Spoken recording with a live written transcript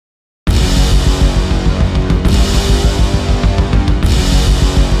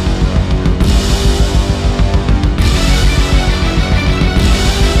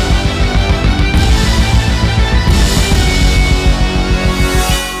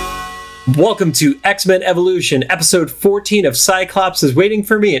Welcome to X-Men Evolution. Episode 14 of Cyclops is waiting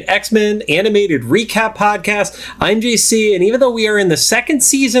for me, an X-Men animated recap podcast. I'm JC, and even though we are in the second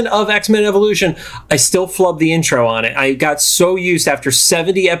season of X-Men Evolution, I still flubbed the intro on it. I got so used after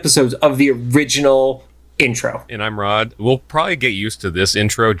 70 episodes of the original intro. And I'm Rod. We'll probably get used to this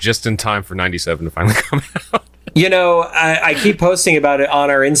intro just in time for 97 to finally come out. You know, I keep posting about it on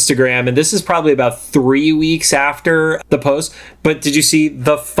our Instagram, and this is probably about 3 weeks after the post. But did you see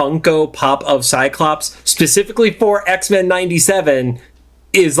the Funko Pop of Cyclops, specifically for X-Men 97,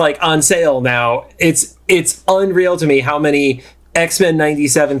 is like on sale now? It's unreal to me how many X-Men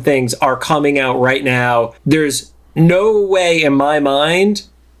 97 things are coming out right now. There's no way in my mind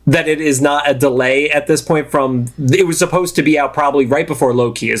that it is not a delay at this point from it was supposed to be out probably right before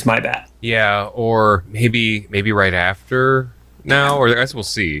Loki is my bet. Yeah, or maybe right after now, or I guess we'll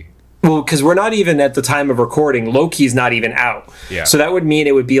see. Well, because we're not even at the time of recording, Loki's not even out. Yeah. So that would mean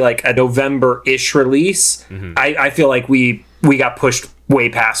it would be like a November-ish release. Mm-hmm. I feel like we got pushed way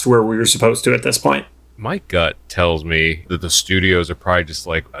past where we were supposed to at this point. My gut tells me that the studios are probably just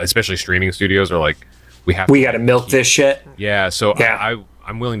like, especially streaming studios, are like, we got to milk this shit. Yeah, so yeah.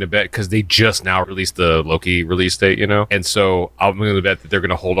 I'm willing to bet, because they just now released the Loki release date, you know? And so I'm willing to bet that they're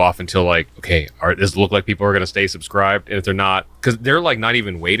going to hold off until, like, okay, does it look like people are going to stay subscribed? And if they're not, because they're, like, not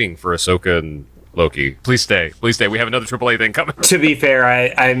even waiting for Ahsoka and Loki. Please stay. Please stay. We have another AAA thing coming. To be fair,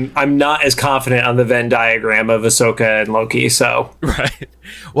 I'm not as confident on the Venn diagram of Ahsoka and Loki, so. Right.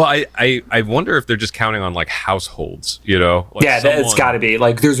 Well, I wonder if they're just counting on, like, households, you know? Like yeah, it's got to be.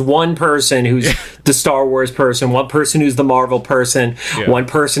 Like, there's one person who's the Star Wars person, one person who's the Marvel person, one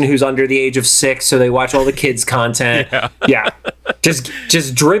person who's under the age of 6, so they watch all the kids' content. Yeah.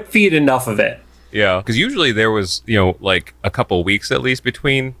 Just drip feed enough of it. Yeah, because usually there was, like a couple weeks at least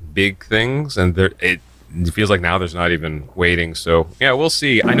between big things, and it feels like now there's not even waiting. So, yeah, we'll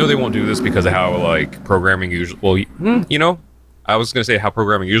see. I know they won't do this because of how, like, programming usually... Well, I was going to say how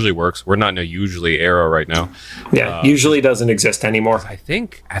programming usually works. We're not in a usually era right now. Yeah, usually doesn't exist anymore. I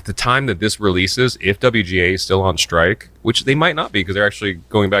think at the time that this releases, if WGA is still on strike, which they might not be because they're actually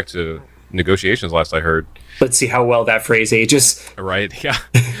going back to negotiations last I heard. Let's see how well that phrase ages. Right, yeah.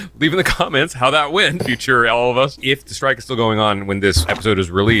 Leave in the comments how that went, future all of us. If the strike is still going on when this episode is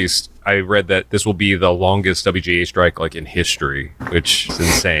released, I read that this will be the longest WGA strike, like, in history, which is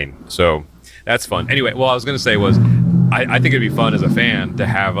insane. So that's fun. Anyway, what I was going to say was, I think it'd be fun as a fan to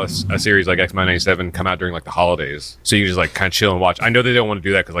have a series like X-Men 97 come out during, like, the holidays. So you just, like, kind of chill and watch. I know they don't want to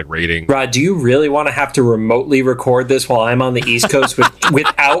do that because, like, rating. Rod, do you really want to have to remotely record this while I'm on the East Coast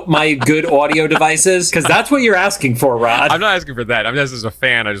without my good audio devices? Because that's what you're asking for, Rod. I'm not asking for that. I'm just, as a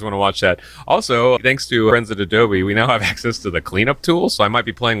fan, I just want to watch that. Also, thanks to friends at Adobe, we now have access to the cleanup tool. So I might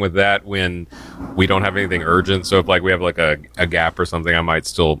be playing with that when we don't have anything urgent. So if, like, we have, like, a gap or something, I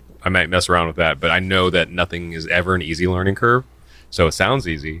might mess around with that, but I know that nothing is ever an easy learning curve. So it sounds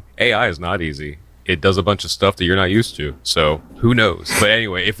easy. AI is not easy. It does a bunch of stuff that you're not used to. So who knows? But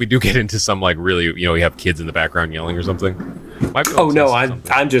anyway, if we do get into some, like, really, you have kids in the background yelling or something. Oh no,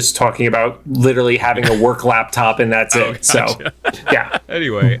 I'm just talking about literally having a work laptop and that's it. Gotcha. So yeah.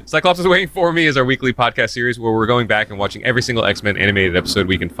 Anyway, Cyclops is Waiting for Me is our weekly podcast series where we're going back and watching every single X-Men animated episode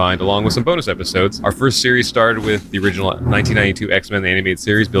we can find, along with some bonus episodes. Our first series started with the original 1992 X-Men animated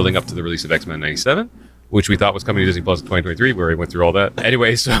series, building up to the release of X-Men 97. Which we thought was coming to Disney Plus in 2023, where we went through all that.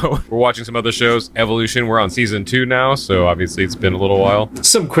 Anyway, so we're watching some other shows. Evolution, we're on season 2 now, so obviously it's been a little while.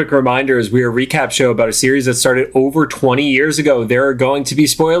 Some quick reminders. We're a recap show about a series that started over 20 years ago. There are going to be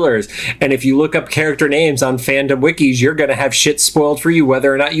spoilers. And if you look up character names on fandom wikis, you're going to have shit spoiled for you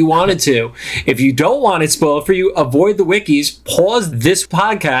whether or not you wanted to. If you don't want it spoiled for you, avoid the wikis, pause this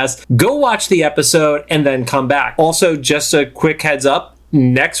podcast, go watch the episode, and then come back. Also, just a quick heads up.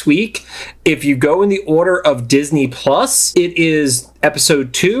 Next week, if you go in the order of Disney Plus, it is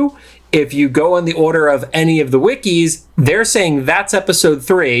episode 2. If you go in the order of any of the wikis, they're saying that's episode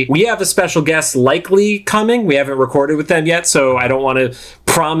 3. We have a special guest likely coming. We haven't recorded with them yet, so I don't want to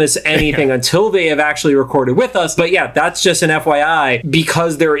promise anything until they have actually recorded with us. But yeah, that's just an FYI.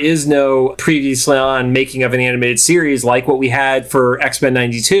 Because there is no previously on making of an animated series like what we had for X-Men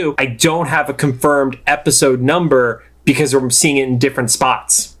 92, I don't have a confirmed episode number because we're seeing it in different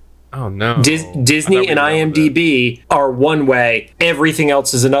spots. Oh, no. Disney and IMDb are one way. Everything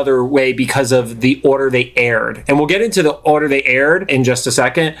else is another way because of the order they aired. And we'll get into the order they aired in just a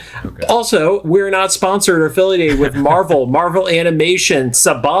second. Okay. Also, we're not sponsored or affiliated with Marvel, Marvel Animation,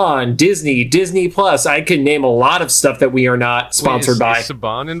 Saban, Disney, Disney Plus. I could name a lot of stuff that we are not sponsored by. Is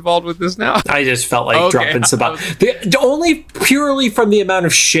Saban involved with this now? I just felt like dropping Saban. Only purely from the amount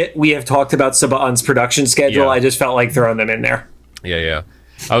of shit we have talked about Saban's production schedule, I just felt like throwing them in there. Yeah.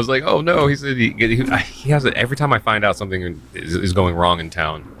 I was like, oh no, he said he has it. Every time I find out something is going wrong in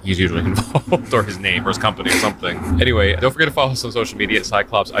town, he's usually involved, or his name, or his company, or something. Anyway, don't forget to follow us on social media at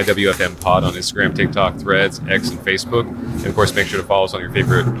Cyclops IWFM Pod on Instagram, TikTok, Threads, X, and Facebook. And of course, make sure to follow us on your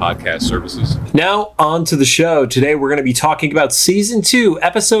favorite podcast services. Now, on to the show. Today, we're going to be talking about Season 2,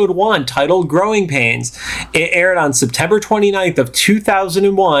 Episode 1, titled Growing Pains. It aired on September 29th of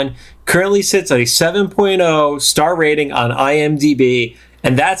 2001, currently sits at a 7.0 star rating on IMDb.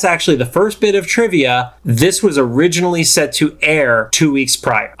 And that's actually the first bit of trivia. This was originally set to air 2 weeks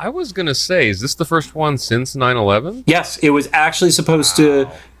prior. I was going to say, is this the first one since 9/11? Yes, it was actually supposed to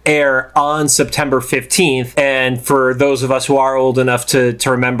air on September 15th. And for those of us who are old enough to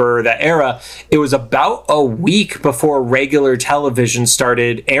remember that era, it was about a week before regular television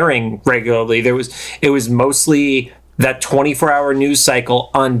started airing regularly. It was mostly that 24-hour news cycle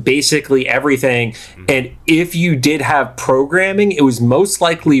on basically everything. And if you did have programming, it was most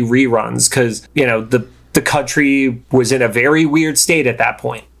likely reruns because, the country was in a very weird state at that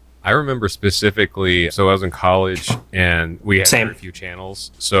point. I remember specifically, so I was in college and we had a few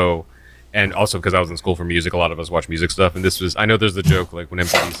channels. So, and also because I was in school for music, a lot of us watch music stuff. And I know there's the joke, like when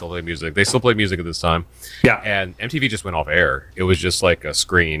MTV still played music, they still play music at this time. Yeah. And MTV just went off air. It was just like a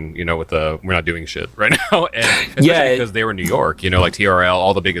screen, with we're not doing shit right now. And especially because they were in New York, like TRL,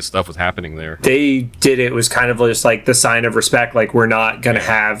 all the biggest stuff was happening there. They did it was kind of just like the sign of respect. Like, we're not going to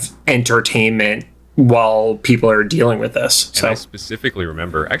have entertainment while people are dealing with this. So I specifically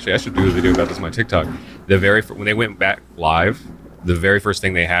remember, actually I should do a video about this on my TikTok, when they went back live, the very first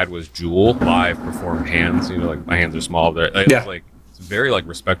thing they had was Jewel live perform Hands. Like my hands are small. It was like it's a very like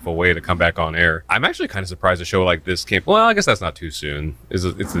respectful way to come back on air. I'm actually kind of surprised a show like this came. Well, I guess that's not too soon. It's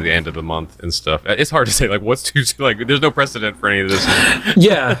the end of the month and stuff. It's hard to say like what's too soon. Like there's no precedent for any of this.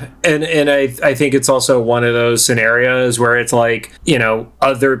 Yeah, and I think it's also one of those scenarios where it's like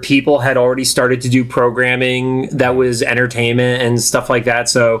other people had already started to do programming that was entertainment and stuff like that.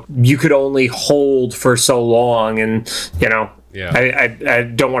 So you could only hold for so long, and Yeah, I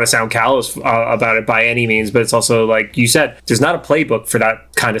don't want to sound callous about it by any means, but it's also like you said, there's not a playbook for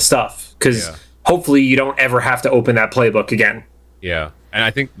that kind of stuff because hopefully you don't ever have to open that playbook again. Yeah, and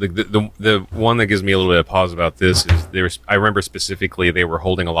I think the one that gives me a little bit of pause about this is I remember specifically they were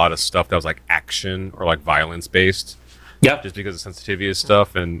holding a lot of stuff that was like action or like violence based. Yeah, just because of sensitivity of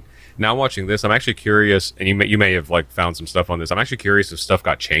stuff. And now watching this, I'm actually curious, and you may have like found some stuff on this. I'm actually curious if stuff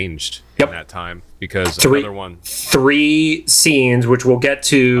got changed in that time because three scenes, which we'll get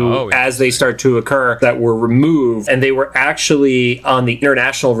to as they start to occur, that were removed, and they were actually on the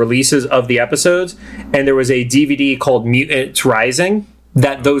international releases of the episodes. And there was a DVD called Mutants Rising.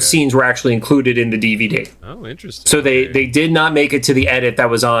 Those scenes were actually included in the DVD. Oh, interesting. So they did not make it to the edit that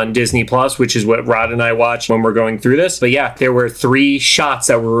was on Disney Plus, which is what Rod and I watched when we're going through this. But yeah, there were 3 shots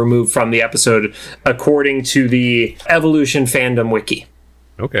that were removed from the episode, according to the Evolution Fandom Wiki.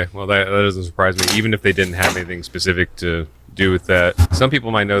 Okay, well that doesn't surprise me, even if they didn't have anything specific to do with that. Some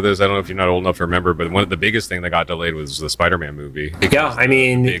people might know this. I don't know if you're not old enough to remember, but one of the biggest thing that got delayed was the Spider-Man movie. Yeah, I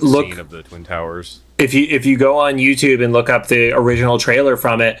mean, the big scene of the Twin Towers. If you go on YouTube and look up the original trailer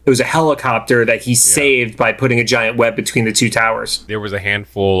from it, it was a helicopter that he saved by putting a giant web between the 2 towers. There was a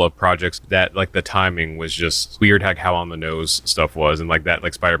handful of projects that like the timing was just weird, how on the nose stuff was, and like that,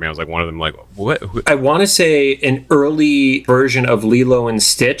 like Spider-Man was like one of them. Like what? I want to say an early version of Lilo and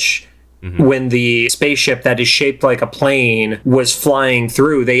Stitch. Mm-hmm. When the spaceship that is shaped like a plane was flying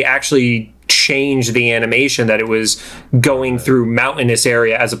through, they actually changed the animation that it was going through mountainous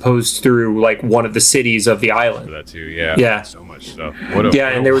area as opposed through like one of the cities of the island. That too, yeah. So much stuff.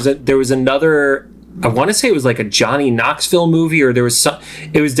 And there was another. I want to say it was like a Johnny Knoxville movie, or there was some.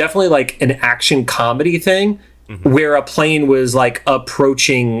 It was definitely like an action comedy thing where a plane was like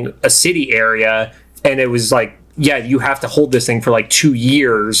approaching a city area, and it was like, yeah, you have to hold this thing for like 2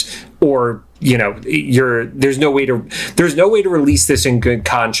 years, or there's no way to release this in good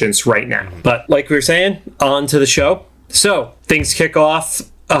conscience right now. But like we were saying, on to the show. So things kick off.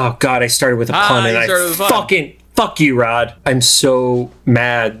 Oh God, I started with a pun, and I fucking fuck you, Rod. I'm so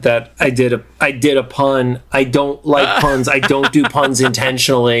mad that I did a pun. I don't like puns. I don't do puns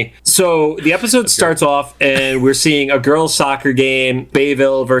intentionally. So the episode starts off, and we're seeing a girls' soccer game,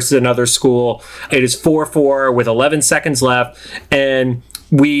 Bayville versus another school. It is 4-4 with 11 seconds left, and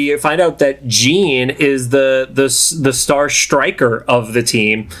we find out that Jean is the star striker of the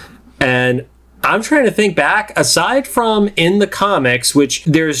team. And I'm trying to think back, aside from in the comics, which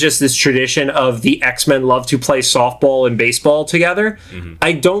there's just this tradition of the X-Men love to play softball and baseball together. Mm-hmm.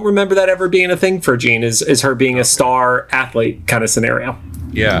 I don't remember that ever being a thing for Jean, is her being a star athlete kind of scenario.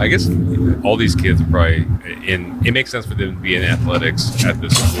 Yeah, I guess all these kids are probably it makes sense for them to be in athletics at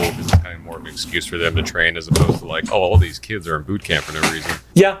this school because it's kind of more of an excuse for them to train as opposed to like, oh, all these kids are in boot camp for no reason.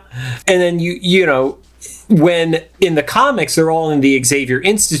 Yeah. And then you know, when in the comics they're all in the Xavier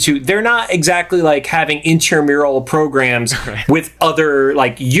Institute, they're not exactly like having intramural programs with other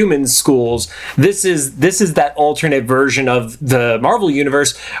like human schools. This is that alternate version of the Marvel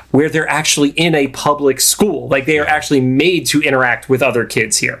universe where they're actually in a public school. Like they are actually made to interact with other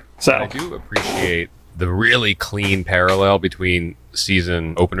kids here. So I do appreciate the really clean parallel between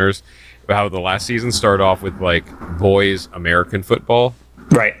season openers, how the last season started off with like boys American football.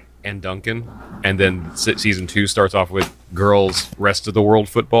 Right. And Duncan, and then season 2 starts off with girls rest of the world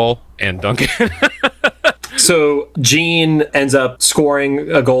football and Duncan. So Jean ends up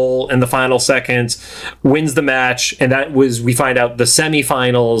scoring a goal in the final seconds, wins the match, and that was, we find out, the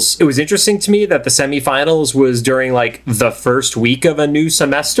semifinals. It was interesting to me that the semifinals was during like the first week of a new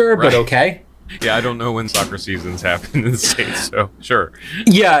semester, but okay. Yeah, I don't know when soccer seasons happen in the States, so sure.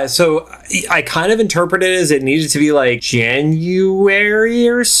 Yeah, so I kind of interpreted it as it needed to be like January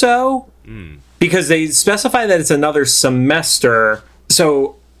or so, because they specify that it's another semester.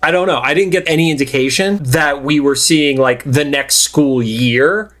 So I don't know. I didn't get any indication that we were seeing like the next school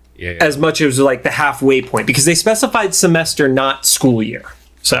year as much as like the halfway point, because they specified semester, not school year.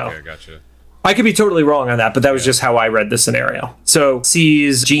 So okay, gotcha. I could be totally wrong on that, but that was just how I read the scenario. So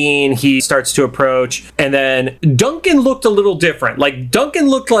sees Jean, he starts to approach, and then Duncan looked a little different. Like Duncan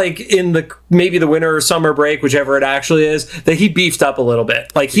looked like in the maybe the winter or summer break, whichever it actually is, that he beefed up a little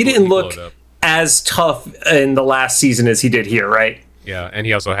bit. Like he didn't look as tough in the last season as he did here, right? Yeah, and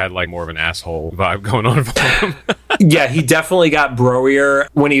he also had like more of an asshole vibe going on for him. Yeah, he definitely got broier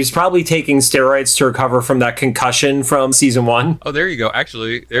when he was probably taking steroids to recover from that concussion from season 1. Oh, there you go.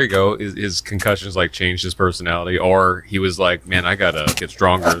 Actually, there you go. His concussions like changed his personality, or he was like, man, I gotta get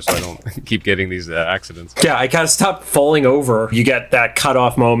stronger so I don't keep getting these accidents. Yeah, I gotta stop falling over. You get that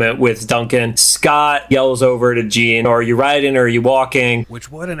cutoff moment with Duncan. Scott yells over to Jean, are you riding or are you walking?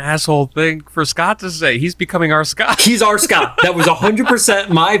 Which, what an asshole thing for Scott to say. He's becoming our Scott. He's our Scott. That was 100%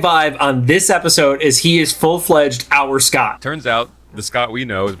 my vibe on this episode, is he is full-fledged our Scott. Turns out the Scott we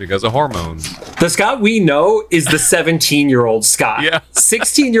know is because of hormones. The Scott we know is the 17-year-old Scott. Yeah.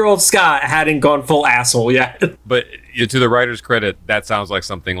 16-year-old Scott hadn't gone full asshole yet. But to the writer's credit, that sounds like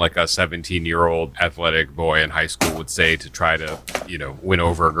something like a 17-year-old athletic boy in high school would say to try to, win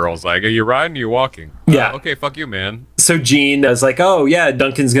over a girl. It's like, are you riding or are you walking? Yeah. Okay, fuck you, man. So Jean is like, oh, yeah,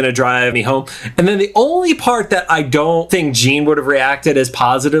 Duncan's going to drive me home. And then the only part that I don't think Jean would have reacted as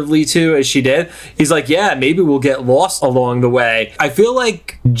positively to as she did, he's like, yeah, maybe we'll get lost along the way. I feel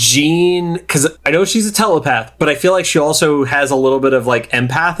like Jean, because I know she's a telepath, but I feel like she also has a little bit of like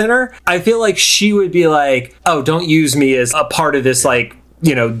empath in her. I feel like she would be like, oh, don't use me as a part of this, like,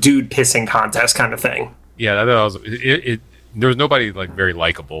 dude pissing contest kind of thing. Yeah, that was there was nobody like very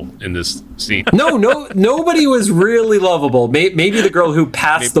likable in this scene. No, nobody was really lovable. Maybe the girl who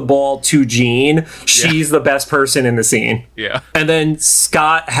passed the ball to Jean, she's the best person in the scene. Yeah. And then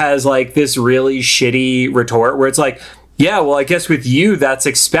Scott has like this really shitty retort where it's like, yeah, well, I guess with you that's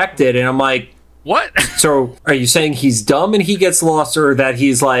expected. And I'm like, what? So are you saying he's dumb and he gets lost, or that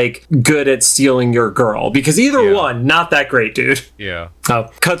he's like good at stealing your girl? Because either one, not that great, dude. Yeah.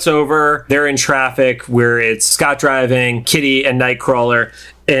 Cuts over. They're in traffic where it's Scott driving, Kitty and Nightcrawler.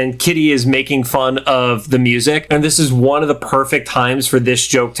 And Kitty is making fun of the music. And this is one of the perfect times for this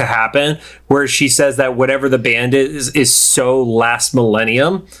joke to happen, where she says that whatever the band is so last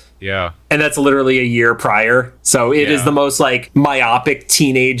millennium. Yeah. And that's literally a year prior. So it is the most like myopic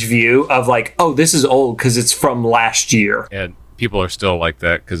teenage view of like, oh, this is old because it's from last year. And people are still like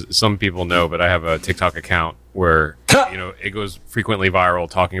that, because some people know, but I have a TikTok account where, it goes frequently viral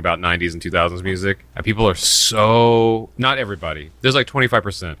talking about 90s and 2000s music. And people are so, not everybody, there's like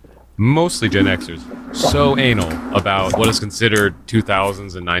 25%. Mostly Gen Xers, so anal about what is considered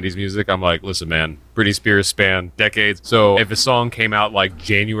 2000s and 90s music. I'm like, listen, man, Britney Spears span decades. So if a song came out like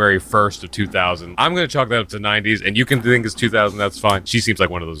January 1st of 2000, I'm going to chalk that up to 90s, and you can think it's 2000, that's fine. She seems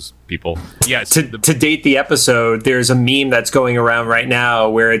like one of those people. Yeah. To date the episode, there's a meme that's going around right now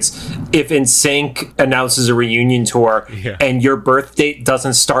where it's, if NSYNC announces a reunion tour and your birth date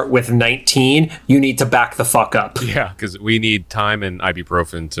doesn't start with 19, you need to back the fuck up. Yeah, because we need time and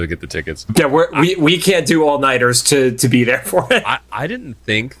ibuprofen to get the tickets. Yeah, we can't do all-nighters to be there for it. I didn't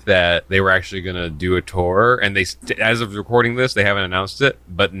think that they were actually going to do a tour, and they, as of recording this, they haven't announced it.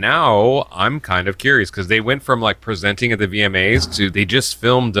 But now I'm kind of curious, because they went from like presenting at the VMAs to they just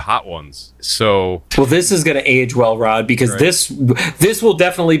filmed the Hot Ones. So, well, this is going to age well, Rod, because this will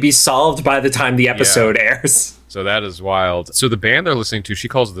definitely be solved by the time the episode airs. So that is wild. So the band they're listening to, she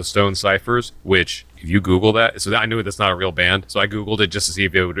calls the Stone Ciphers, which if you Google that, so I knew that's not a real band. So I Googled it just to see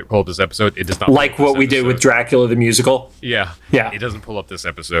if it would pull up this episode. It does not. Like what we did with Dracula the musical. Yeah. Yeah. It doesn't pull up this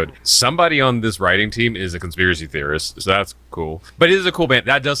episode. Somebody on this writing team is a conspiracy theorist. So that's cool. But it is a cool band.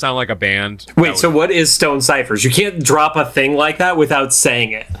 That does sound like a band. Wait, so what is Stone Ciphers? You can't drop a thing like that without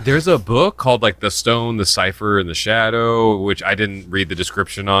saying it. There's a book called like The Stone, the Cipher, and the Shadow, which I didn't read the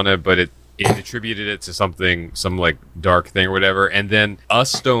description on it, but it attributed it to some like dark thing or whatever. And then a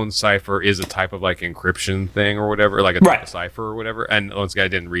stone cipher is a type of like encryption thing or whatever, like a type of cipher or whatever. And once again, I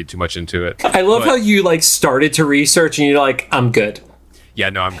didn't read too much into it. I love how you like started to research and you're like, I'm good.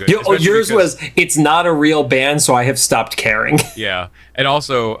 Yeah, no, I'm good. Yours was, it's not a real band, so I have stopped caring. Yeah. And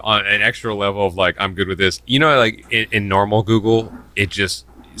also on an extra level of like, I'm good with this. You know, like in normal Google, it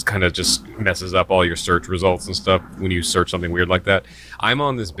kind of just messes up all your search results and stuff when you search something weird like that. I'm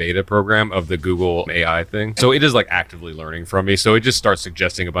on this beta program of the Google AI thing. So it is like actively learning from me. So it just starts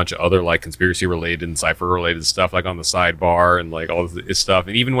suggesting a bunch of other like conspiracy related and cipher related stuff like on the sidebar and like all this stuff.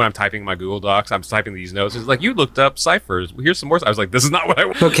 And even when I'm typing my Google Docs, I'm typing these notes. It's like, you looked up ciphers. Here's some more. I was like, this is not what I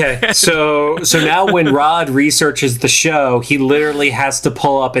want. Okay. So now when Rod researches the show, he literally has to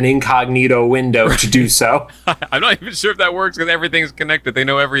pull up an incognito window to do so. I'm not even sure if that works because everything's connected. They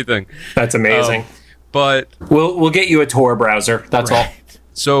know everything. That's amazing. But we'll get you a Tor browser. That's all.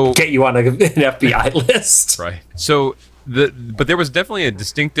 So get you on an FBI list. Right. So but there was definitely a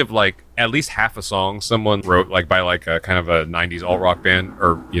distinctive like at least half a song someone wrote like by like a kind of a 90s alt rock band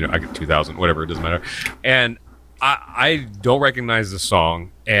or I get 2000 whatever, it doesn't matter. And I don't recognize the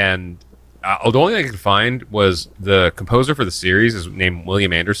song, and the only thing I could find was the composer for the series is named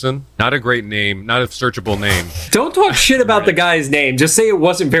William Anderson. Not a great name, not a searchable name. Don't talk shit about the guy's name. Just say it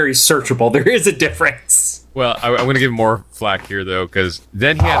wasn't very searchable. There is a difference. Well, I'm going to give him more flack here, though, because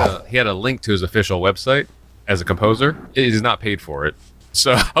then he had a link to his official website as a composer. It is not paid for it.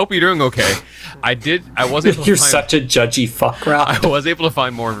 So I hope you're doing okay. I was able to You're such a judgy fuck, Rob. I was able to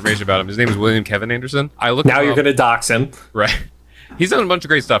find more information about him. His name is William Kevin Anderson. Now you're going to dox him. Right. He's done a bunch of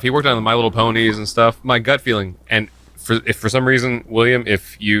great stuff. He worked on the My Little Ponies and stuff. My gut feeling, and if for some reason, William,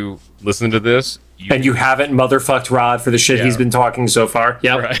 if you listen to this... you haven't motherfucked Rod for the shit he's been talking so far.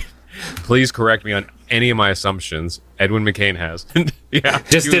 Yep. Right. Please correct me on any of my assumptions. Edwin McCain has. Yeah.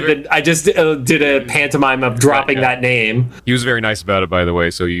 I just did a pantomime of dropping that name. He was very nice about it, by the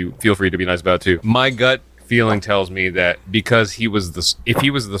way, so you feel free to be nice about it, too. My gut feeling tells me that because if he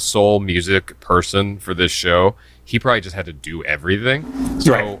was the sole music person for this show, he probably just had to do everything.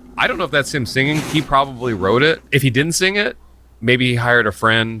 So I don't know if that's him singing. He probably wrote it. If he didn't sing it, maybe he hired a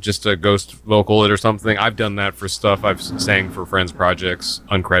friend just to ghost vocal it or something. I've done that for stuff. I've sang for friends' projects,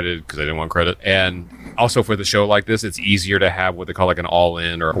 uncredited, because I didn't want credit. And also for the show like this, it's easier to have what they call like an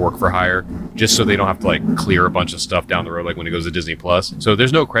all-in or work for hire, just so they don't have to like clear a bunch of stuff down the road, like when it goes to Disney Plus. So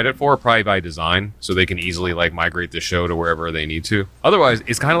there's no credit for it, probably by design, so they can easily like migrate the show to wherever they need to. Otherwise,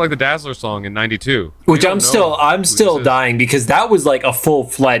 it's kind of like the Dazzler song in '92, which I'm still dying, because that was like a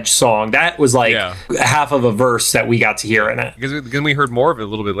full-fledged song. That was like half of a verse that we got to hear in it. Because then we heard more of it a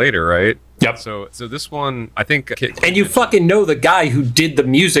little bit later, right? Yep. So this one, I think... And you fucking know the guy who did the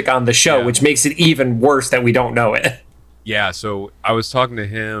music on the show, which makes it even worse that we don't know it. Yeah, so I was talking to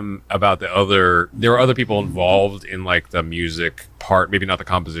him about there were other people involved in like the music part, maybe not the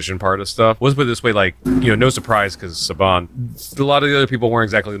composition part of stuff. Let's put it this way, like, no surprise because Saban. A lot of the other people weren't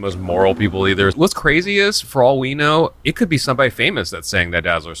exactly the most moral people either. What's crazy is, for all we know, it could be somebody famous that sang that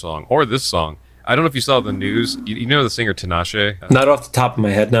Dazzler song or this song. I don't know if you saw the news. You know the singer Tinashe? Not off the top of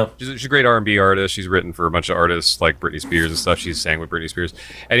my head, no. She's a great R&B artist. She's written for a bunch of artists like Britney Spears and stuff. She's sang with Britney Spears.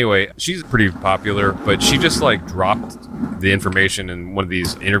 Anyway, she's pretty popular, but she just like dropped the information in one of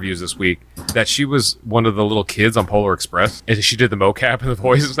these interviews this week that she was one of the little kids on Polar Express, and she did the mocap and the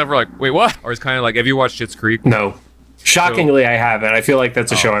voice and stuff. We're like, wait, what? Or it's kind of like, have you watched Schitt's Creek? No. Shockingly, I haven't. I feel like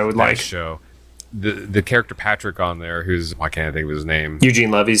that's a show I would like. Show. The character Patrick on there, why can't I think of his name? Eugene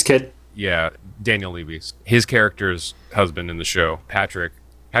Levy's kid? Yeah, Daniel Levy's. His character's husband in the show, Patrick.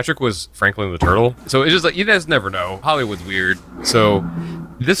 Patrick was Franklin the Turtle. So it's just like, you guys never know. Hollywood's weird. So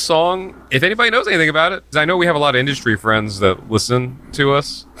this song, if anybody knows anything about it, because I know we have a lot of industry friends that listen to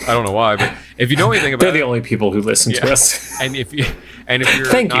us. I don't know why, but if you know anything about They're the only people who listen to us. And if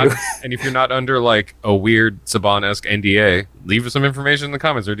you're not under like a weird Saban-esque NDA, leave us some information in the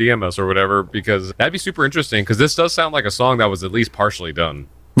comments or DM us or whatever, because that'd be super interesting, because this does sound like a song that was at least partially done.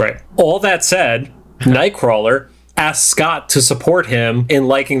 Right. All that said, Nightcrawler asked Scott to support him in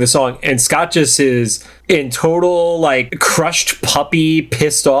liking the song, and Scott just is in total like crushed puppy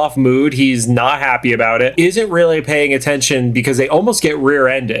pissed off mood. He's not happy about it, isn't really paying attention because they almost get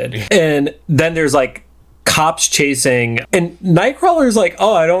rear-ended, and then there's like cops chasing, and Nightcrawler's like,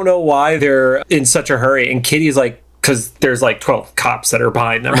 oh, I don't know why they're in such a hurry, and Kitty's like, because there's like 12 cops that are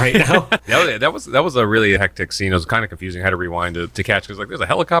behind them right now. that was a really hectic scene. It was kind of confusing. I had to rewind to catch, because like, there's a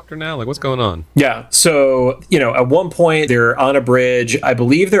helicopter now. Like, what's going on? Yeah. So, at one point they're on a bridge. I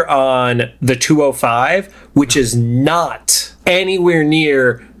believe they're on the 205, which is not anywhere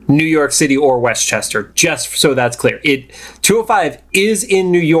near New York City or Westchester, just so that's clear. 205 is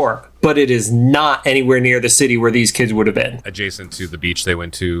in New York, but it is not anywhere near the city where these kids would have been. Adjacent to the beach they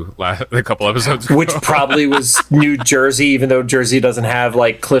went to a couple episodes ago. Which probably was New Jersey, even though Jersey doesn't have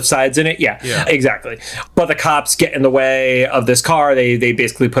like cliff sides in it. Yeah, exactly. But the cops get in the way of this car. They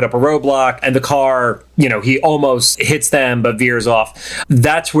basically put up a roadblock, and the car, he almost hits them but veers off.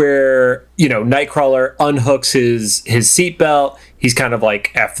 That's where, Nightcrawler unhooks his seatbelt. He's kind of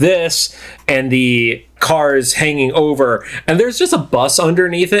like, F this, and the car is hanging over, and there's just a bus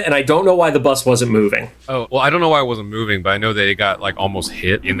underneath it, and I don't know why the bus wasn't moving. Oh, well, I don't know why it wasn't moving, but I know that it got like almost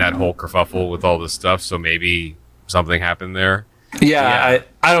hit in that whole kerfuffle with all this stuff, so maybe something happened there. Yeah.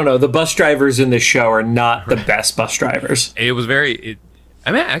 I don't know. The bus drivers in this show are not the best bus drivers. It was actually,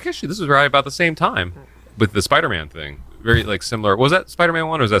 this was right about the same time with the Spider-Man thing. Very like similar. Was that Spider-Man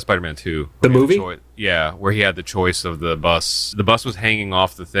 1 or was that Spider-Man 2? The movie? Where he had the choice of the bus. The bus was hanging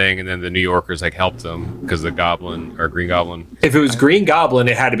off the thing, and then the New Yorkers like helped him because the Goblin or Green Goblin. If it was Green Goblin,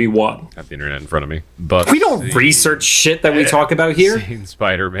 it had to be one. I have the internet in front of me. But we don't research shit that we talk about here.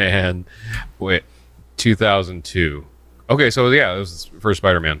 Spider-Man, 2002. Okay, so yeah, it was the first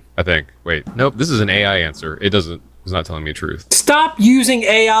Spider-Man, I think. Wait, nope, this is an AI answer. It's not telling me the truth. Stop using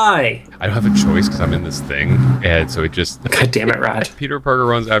AI. I don't have a choice because I'm in this thing, and so it just. God damn it, Rod. Peter Parker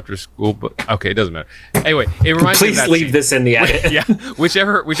runs after school, but okay, it doesn't matter. Anyway, it reminds me of that leave scene. This in the edit. Yeah,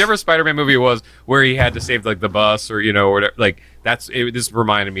 whichever Spider-Man movie it was where he had to save like the bus or or whatever, like this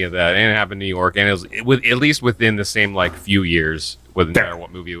reminded me of that, and it happened in New York, and it was at least within the same like few years. Wouldn't matter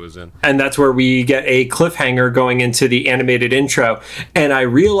what movie it was in. And that's where we get a cliffhanger going into the animated intro. And I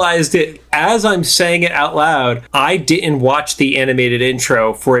realized it as I'm saying it out loud. I didn't watch the animated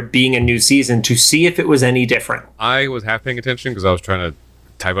intro for it being a new season to see if it was any different. I was half paying attention because I was trying to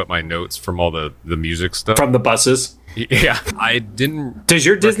type up my notes from all the music stuff. From the buses? Yeah. I didn't. Does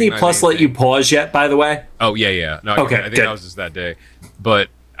your Disney Plus let you pause yet, by the way? Oh, yeah. No, okay, I think that was just that day. But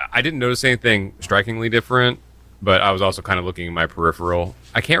I didn't notice anything strikingly different. But I was also kind of looking at my peripheral.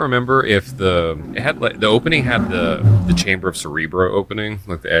 I can't remember if the opening had the Chamber of Cerebro opening,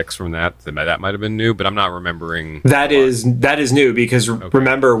 like the X from that might have been new, but I'm not remembering. That is new because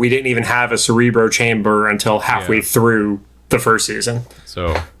remember, we didn't even have a Cerebro chamber until halfway through the first season.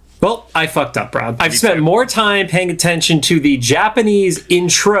 So, well, I fucked up, Rob. I've spent more time paying attention to the Japanese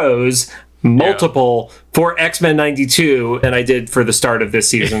intros, multiple, for X-Men 92 than I did for the start of this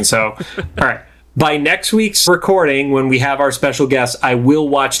season. So, all right. By next week's recording, when we have our special guest, I will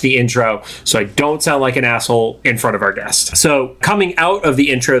watch the intro so I don't sound like an asshole in front of our guest. So coming out of the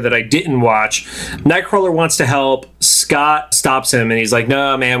intro that I didn't watch, Nightcrawler wants to help. Scott stops him and he's like,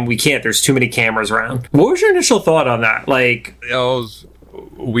 no, man, we can't. There's too many cameras around. What was your initial thought on that? Like, it was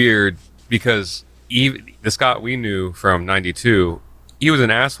weird because even the Scott we knew from 92, he was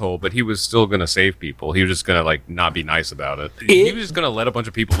an asshole, but he was still going to save people. He was just going to, like, not be nice about it. He was just going to let a bunch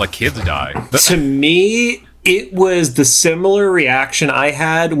of people, like, kids die. To me, it was the similar reaction I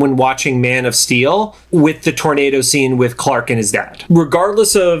had when watching Man of Steel with the tornado scene with Clark and his dad.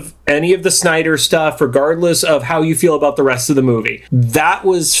 Regardless of any of the Snyder stuff, regardless of how you feel about the rest of the movie, that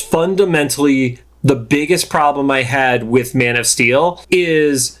was fundamentally the biggest problem I had with Man of Steel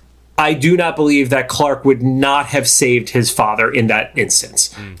is I do not believe that Clark would not have saved his father in that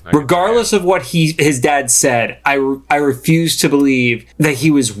instance. Regardless of what his dad said, I refuse to believe that he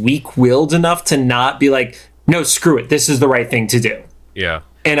was weak-willed enough to not be like, no, screw it, this is the right thing to do. Yeah.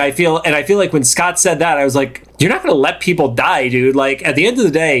 And I feel like when Scott said that, I was like, you're not going to let people die, dude. Like, at the end of the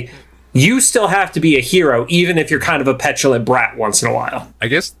day, you still have to be a hero, even if you're kind of a petulant brat once in a while. I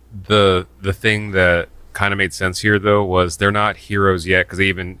guess the thing that kind of made sense here, though, was they're not heroes yet, because they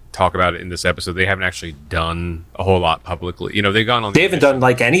even talk about it in this episode. They haven't actually done a whole lot publicly. They've gone on. They haven't done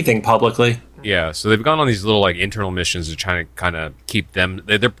like anything publicly. Yeah, so they've gone on these little like internal missions to try to kind of keep them.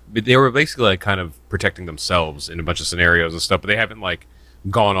 They were basically like kind of protecting themselves in a bunch of scenarios and stuff, but they haven't like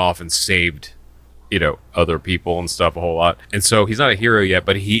gone off and saved other people and stuff a whole lot. And so he's not a hero yet,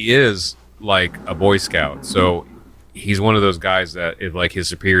 but he is like a Boy Scout. So he's one of those guys that if like his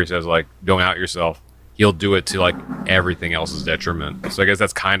superior says like don't out yourself, he'll do it to like everything else's detriment. So I guess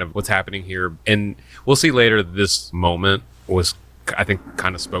that's kind of what's happening here. And we'll see later, this moment was, I think,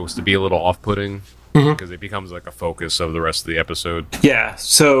 kind of supposed to be a little off-putting because it becomes like a focus of the rest of the episode. Yeah,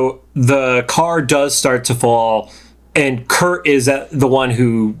 so the car does start to fall, and Kurt is the one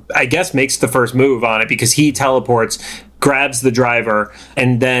who, I guess, makes the first move on it because he teleports, grabs the driver,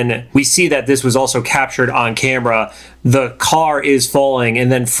 and then we see that this was also captured on camera. The car is falling,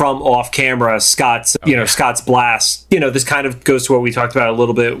 and then from off camera, Scott's blast. This kind of goes to what we talked about a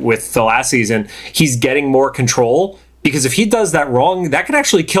little bit with the last season. He's getting more control. Because if he does that wrong, that could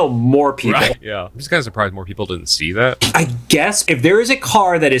actually kill more people. Right. Yeah. I'm just kind of surprised more people didn't see that. I guess if there is a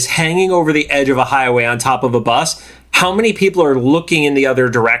car that is hanging over the edge of a highway on top of a bus, how many people are looking in the other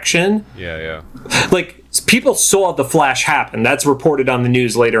direction? Yeah. Like, people saw the flash happen. That's reported on the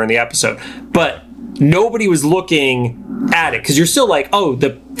news later in the episode. But nobody was looking at it because you're still like, oh,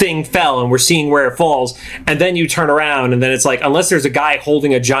 the thing fell and we're seeing where it falls, and then you turn around and then it's like, unless there's a guy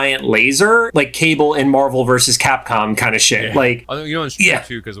holding a giant laser, like Cable in Marvel versus Capcom kind of shit. Yeah. like it's true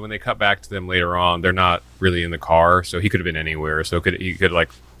too, because when they cut back to them later on, they're not really in the car, so he could have been anywhere, so he could like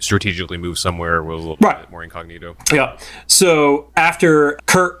strategically move somewhere with a little bit more incognito. Yeah. So after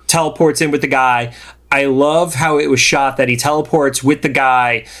Kurt teleports in with the guy, I love how it was shot that he teleports with the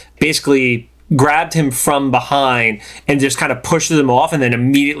guy, basically grabbed him from behind and just kind of pushes him off, and then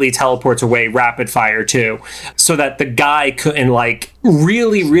immediately teleports away rapid fire too, so that the guy couldn't like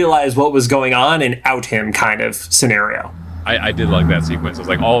really realize what was going on and out him kind of scenario. I did like that sequence. I was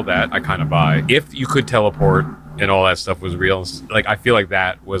like, all of that I kind of buy. If you could teleport and all that stuff was real, like I feel like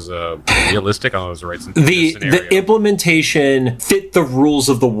that was realistic. I don't know if it was the right scenario. The implementation fit the rules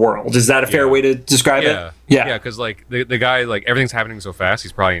of the world. Is that a fair way to describe it? Yeah, because like the guy, like everything's happening so fast,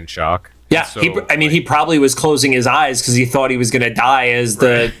 he's probably in shock. Yeah, so, he probably was closing his eyes because he thought he was going to die as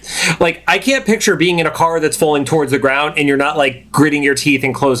the... Like, I can't picture being in a car that's falling towards the ground and you're not, like, gritting your teeth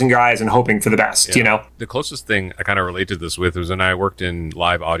and closing your eyes and hoping for the best, you know? The closest thing I kind of related this with was when I worked in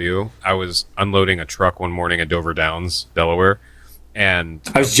live audio. I was unloading a truck one morning at Dover Downs, Delaware, and...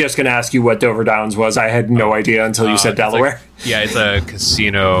 I was just going to ask you what Dover Downs was. I had no idea until you said Delaware. It's a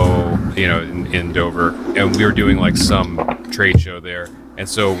casino, in Dover, and we were doing, like, some trade show there. And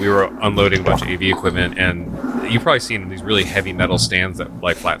so we were unloading a bunch of AV equipment, and you've probably seen these really heavy metal stands that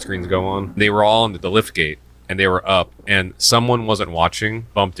like flat screens go on. They were all under the lift gate, and they were up, and someone wasn't watching,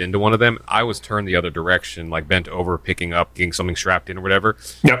 bumped into one of them. I was turned the other direction, like bent over, picking up, getting something strapped in or whatever.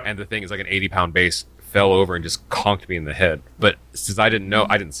 Yep. And the thing is like an 80-pound base, fell over and just conked me in the head. But since I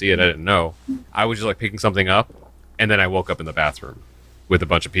didn't see it, I didn't know. I was just like picking something up, and then I woke up in the bathroom with a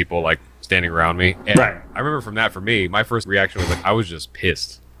bunch of people like standing around me. And I remember for me, my first reaction was like, I was just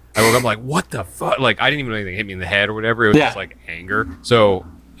pissed. I woke up like, what the fuck? Like, I didn't even know anything hit me in the head or whatever. It was just like anger. So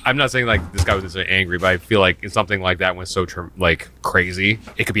I'm not saying like this guy was so angry, but I feel like it's something like that went so crazy.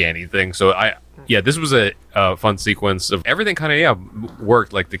 It could be anything. So this was a fun sequence of everything kind of,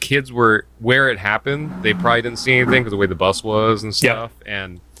 worked. Like the kids were where it happened. They probably didn't see anything because the way the bus was and stuff. Yep.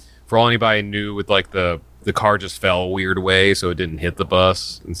 And for all anybody knew, with like the car just fell a weird way, so it didn't hit the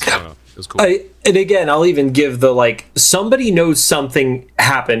bus. And so it was cool. And again, I'll even give the somebody knows something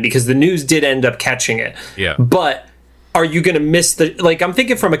happened because the news did end up catching it. Yeah. But are you going to miss I'm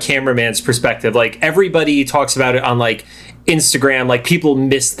thinking from a cameraman's perspective, like everybody talks about it on like Instagram, like people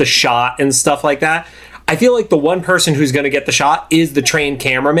miss the shot and stuff like that. I feel like the one person who's going to get the shot is the trained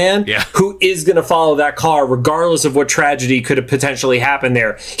cameraman who is going to follow that car regardless of what tragedy could have potentially happened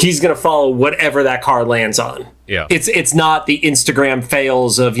there. He's going to follow whatever that car lands on. Yeah. It's not the Instagram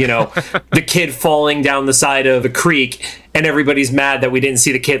fails of, the kid falling down the side of a creek and everybody's mad that we didn't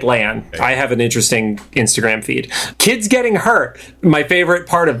see the kid land. I have an interesting Instagram feed. Kids getting hurt. My favorite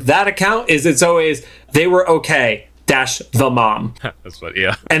part of that account is it's always, they were okay, - the mom. That's what,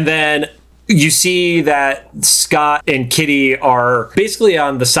 yeah. And then you see that Scott and Kitty are basically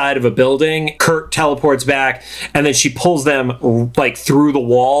on the side of a building. Kurt teleports back, and then she pulls them like through the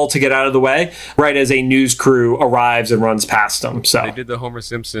wall to get out of the way, right as a news crew arrives and runs past them. So they did the Homer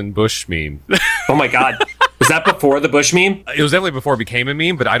Simpson Bush meme. Oh my God. Was that before the Bush meme? It was definitely before it became a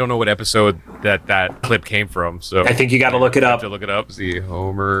meme, but I don't know what episode that clip came from. So I think you got to look it up. To look it up. See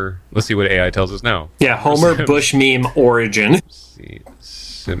Homer. Let's see what AI tells us now. Yeah, Homer Bush meme origin. See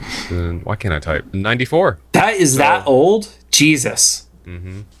Simpson. Why can't I type 94? That is that old? Jesus.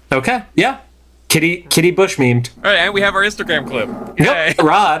 Mm-hmm. Okay. Yeah. Kitty Bush memed. All right, and we have our Instagram clip. Yep.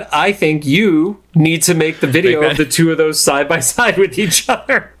 Rod, I think you need to make the video of the two of those side by side with each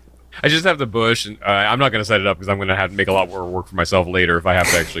other. I just have the bush, and I'm not going to set it up because I'm going to have to make a lot more work for myself later if I have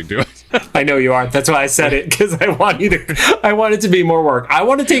to actually do it. I know you are. That's why I said it, because I want it to be more work. I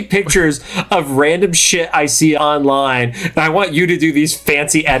want to take pictures of random shit I see online, and I want you to do these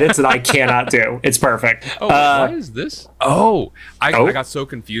fancy edits that I cannot do. It's perfect. Oh, what is this? I got so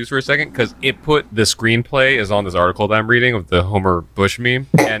confused for a second because it put the screenplay is on this article that I'm reading of the Homer Bush meme,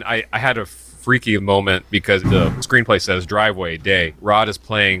 and I had a freaky moment because the screenplay says driveway day. Rod is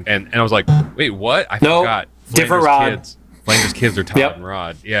playing, and I was like, wait, what? I forgot. Different Rod. Flanders' kids are Todd and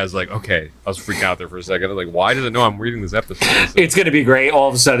Rod. Yeah, I was like, okay. I was freaking out there for a second. I was like, why does it know I'm reading this episode? It's going to be great. All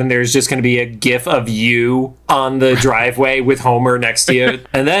of a sudden, there's just going to be a gif of you on the driveway with Homer next to you.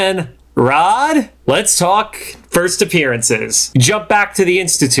 And then, Rod, let's talk first appearances. Jump back to the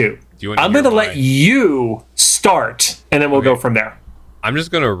Institute. I'm going to let you start, and then we'll go from there. I'm just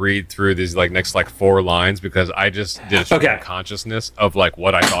going to read through these next 4 lines because I just did a stream of consciousness of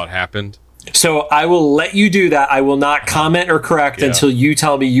what I thought happened. So I will let you do that. I will not comment or correct until you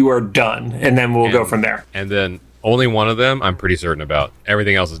tell me you are done, and then we'll go from there. And then only one of them I'm pretty certain about.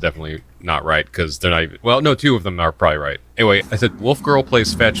 Everything else is definitely not right because they're not even... Well, no, 2 of them are probably right. Anyway, I said Wolf Girl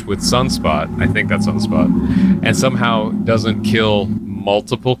plays fetch with Sunspot. I think that's Sunspot. And somehow doesn't kill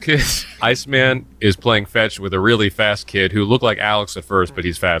multiple kids. Iceman is playing fetch with a really fast kid who looked like Alex at first, but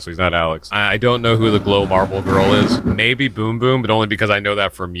he's fast, so he's not Alex. I don't know who the Glow Marble Girl is. Maybe Boom Boom, but only because I know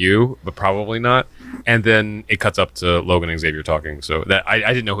that from you, but probably not. And then it cuts up to Logan and Xavier talking. So that I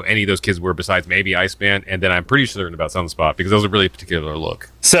didn't know who any of those kids were besides maybe Iceman. And then I'm pretty certain about Sunspot because that was a really particular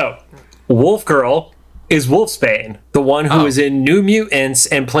look. So, Wolf Girl is Wolfsbane, the one who is in New Mutants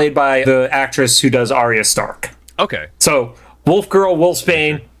and played by the actress who does Arya Stark. Okay. So, Wolf Girl,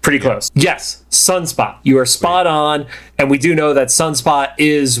 Wolfsbane, pretty close. Yes, Sunspot. You are spot on. And we do know that Sunspot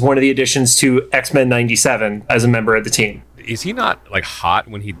is one of the additions to X-Men 97 as a member of the team. Is he not hot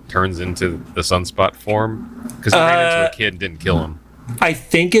when he turns into the Sunspot form? Because he ran into a kid and didn't kill him. I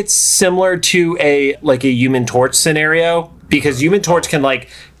think it's similar to a Human Torch scenario, because Human Torch can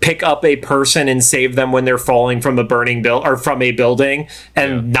pick up a person and save them when they're falling from a burning or from a building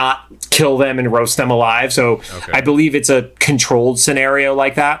and not kill them and roast them alive. So I believe it's a controlled scenario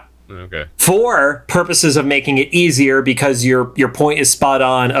like that. Okay. For purposes of making it easier, because your point is spot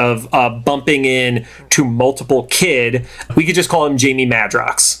on of bumping in to multiple kid, we could just call him Jamie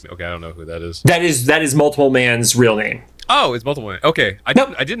Madrox. Okay, I don't know who that is. That is Multiple Man's real name. Oh, it's Multiple Man. Okay, I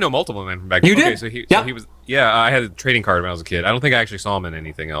didn't know Multiple Man from back then. You did? Okay, so he was. Yeah, I had a trading card when I was a kid. I don't think I actually saw him in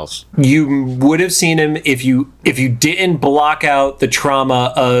anything else. You would have seen him if you didn't block out the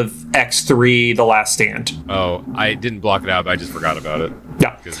trauma of X3: The Last Stand. Oh, I didn't block it out, but I just forgot about it.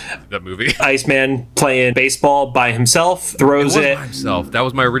 Yeah, that movie. Iceman playing baseball by himself, throws it. By himself. That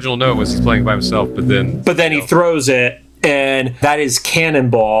was my original note. Was he's playing by himself? But then he throws it, and that is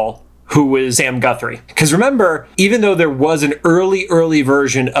Cannonball, who was Sam Guthrie. Because remember, even though there was an early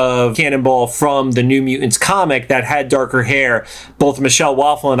version of Cannonball from the New Mutants comic that had darker hair, both Michelle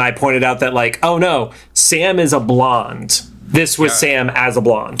Waffle and I pointed out that oh no, Sam is a blonde. This was Sam as a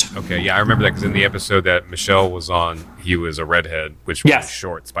blonde. Okay, yeah, I remember that because in the episode that Michelle was on, he was a redhead, which was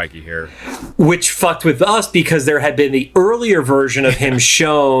short, spiky hair. Which fucked with us because there had been the earlier version of him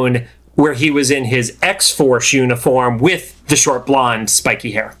shown where he was in his X-Force uniform with the short blonde,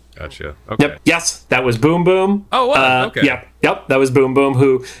 spiky hair. Gotcha. Okay. Yep. Yes, that was Boom Boom. Oh, wow. Okay. Yep. That was Boom Boom,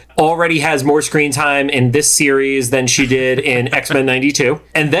 who already has more screen time in this series than she did in X-Men 92.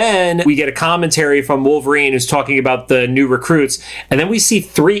 And then we get a commentary from Wolverine who's talking about the new recruits. And then we see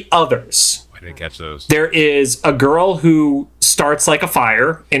 3 others. I didn't catch those. There is a girl who starts like a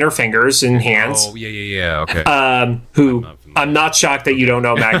fire in her fingers and hands. Oh, yeah. Okay. Who... I'm not shocked that you don't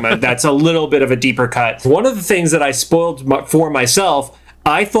know Magma. That's a little bit of a deeper cut. One of the things that I spoiled for myself,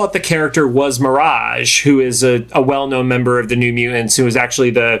 I thought the character was Mirage, who is a well-known member of the New Mutants, who is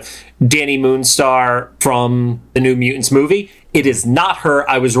actually the Danny Moonstar from the New Mutants movie. It is not her.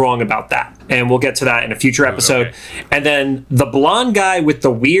 I was wrong about that. And we'll get to that in a future episode. Okay. And then the blonde guy with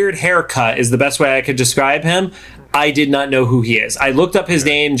the weird haircut is the best way I could describe him. I did not know who he is. I looked up his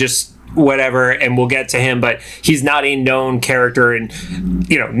name, just whatever, and we'll get to him, but he's not a known character. And,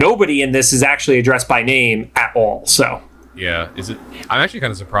 nobody in this is actually addressed by name at all. So... Yeah, I'm actually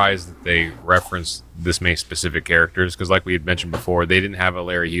kind of surprised that they referenced this many specific characters because, like we had mentioned before, they didn't have a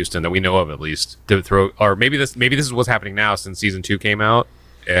Larry Houston that we know of at least to throw. Or maybe this is what's happening now since season 2 came out,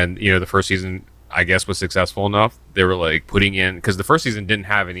 and the first season I guess was successful enough. They were putting in because the first season didn't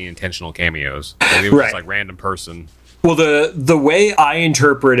have any intentional cameos. It was just random person. Well, the way I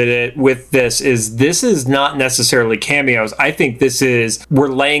interpreted it with this is not necessarily cameos. I think we're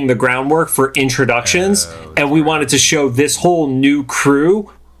laying the groundwork for introductions, and we wanted to show this whole new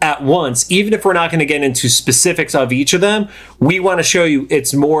crew at once, even if we're not going to get into specifics of each of them, we want to show you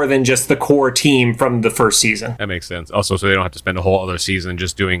it's more than just the core team from the first season. That makes sense. Also, so they don't have to spend a whole other season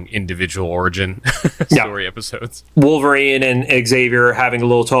just doing individual origin story episodes. Wolverine and Xavier having a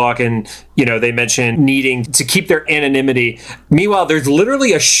little talk, and, you know, they mentioned needing to keep their anonymity. Meanwhile, there's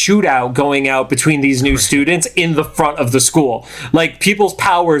literally a shootout going out between these new students in the front of the school. Like, people's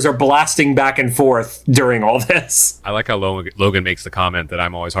powers are blasting back and forth during all this. I like how Logan makes the comment that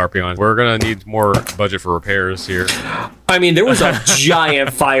I'm always harping on. We're going to need more budget for repairs here. I mean, there was a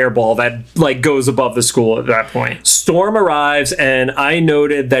giant fireball that, like, goes above the school at that point. Storm arrives, and I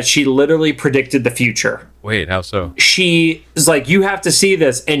noted that she literally predicted the future. Wait, how so? She is like, you have to see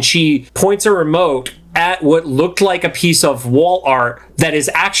this, and she points a remote at what looked like a piece of wall art that is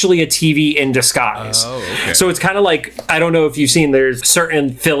actually a TV in disguise. Oh, okay. So it's kind of like, I don't know if you've seen, there's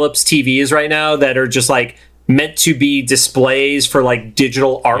certain Philips TVs right now that are just like meant to be displays for like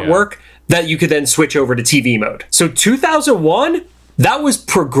digital artwork that you could then switch over to TV mode. So 2001, that was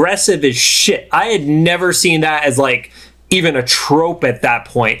progressive as shit. I had never seen that as like even a trope at that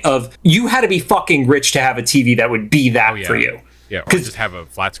point of you had to be fucking rich to have a TV that would be that for you. Yeah, or just have a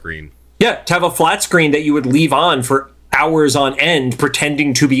flat screen. Yeah, to have a flat screen that you would leave on for hours on end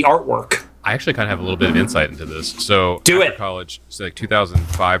pretending to be artwork. I actually kind of have a little bit of insight into this. So after college, so like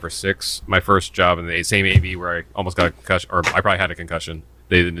 2005 or 6, my first job in the same AV where I almost got a concussion, or I probably had a concussion.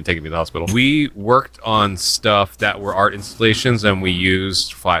 They didn't take me to the hospital. We worked on stuff that were art installations, and we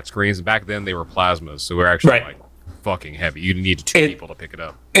used flat screens. Back then, they were plasmas, so we were actually like fucking heavy. You needed 2 people to pick it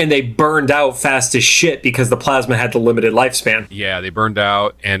up. And they burned out fast as shit because the plasma had the limited lifespan. Yeah, they burned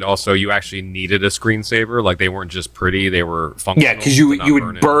out, and also you actually needed a screensaver. Like, they weren't just pretty, they were functional. Yeah, because you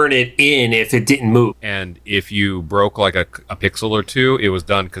would burn it in if it didn't move. And if you broke like a pixel or two, it was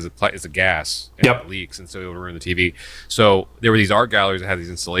done because it's a gas and it leaks, and so it would ruin the TV. So there were these art galleries that had these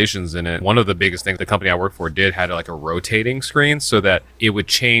installations in it. One of the biggest things the company I worked for did had like a rotating screen so that it would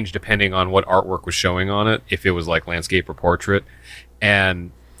change depending on what artwork was showing on it, if it was like landscape or portrait.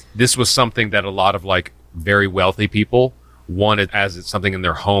 And this was something that a lot of like very wealthy people wanted as it's something in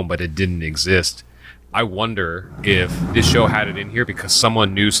their home, but it didn't exist. I wonder if this show had it in here because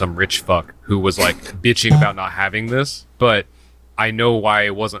someone knew some rich fuck who was like bitching about not having this. But I know why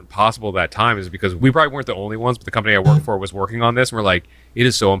it wasn't possible at that time is because we probably weren't the only ones, but the company I worked for was working on this. And we're like, it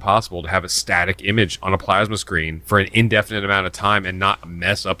is so impossible to have a static image on a plasma screen for an indefinite amount of time and not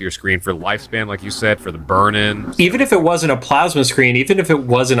mess up your screen for lifespan, like you said, for the burn-in. Even if it wasn't a plasma screen, even if it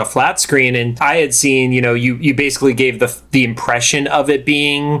wasn't a flat screen, and I had seen, you know, you basically gave the impression of it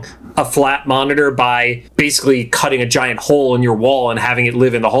being a flat monitor by basically cutting a giant hole in your wall and having it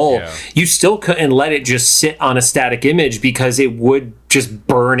live in the hole. Yeah. You still couldn't let it just sit on a static image because it would just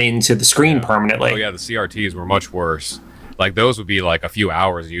burn into the screen permanently. Oh yeah, the CRTs were much worse. Like those would be like a few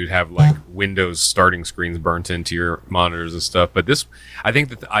hours. You'd have like Windows starting screens burnt into your monitors and stuff. But this, I think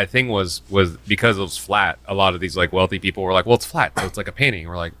that the thing was because it was flat. A lot of these like wealthy people were like, "Well, it's flat, so it's like a painting."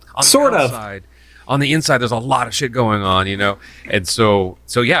 We're like, on the inside, there's a lot of shit going on, you know. And so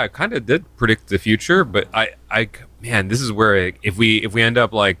yeah, I kind of did predict the future. But I man, this is where if we end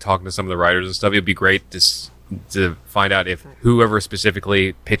up like talking to some of the writers and stuff, it'd be great to find out if whoever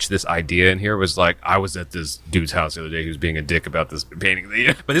specifically pitched this idea in here was like, I was at this dude's house the other day who's being a dick about this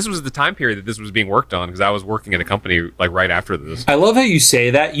painting. But this was the time period that this was being worked on because I was working at a company like right after this. I love how you say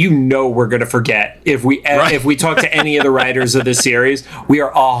that. You know we're going to forget. If we talk to any of the writers of this series, we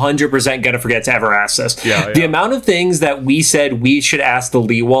are 100% going to forget to ever ask this. Yeah. The amount of things that we said we should ask the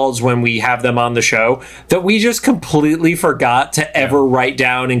Leewalds when we have them on the show that we just completely forgot to ever write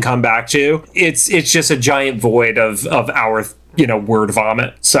down and come back to. It's just a giant void of our, you know, word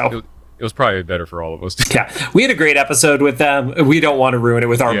vomit. So it was probably better for all of us. Yeah, we had a great episode with them. We don't want to ruin it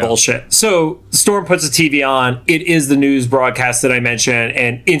with our bullshit. So Storm puts the TV on. It is the news broadcast that I mentioned,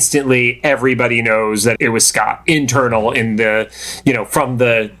 and instantly everybody knows that it was Scott, internal in the, you know, from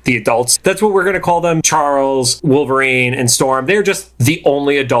the adults. That's what we're going to call them. Charles, Wolverine, and Storm. They're just the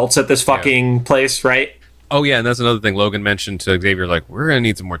only adults at this fucking place, right? Oh, yeah, and that's another thing Logan mentioned to Xavier, like, we're going to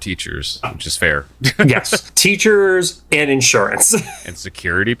need some more teachers, which is fair. Yes, teachers and insurance. And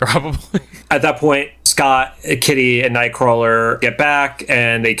security, probably. At that point, Scott, Kitty, and Nightcrawler get back,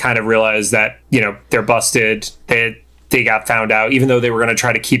 and they kind of realize that, you know, they're busted. They got found out, even though they were going to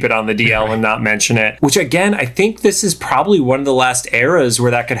try to keep it on the DL and not mention it. Which, again, I think this is probably one of the last eras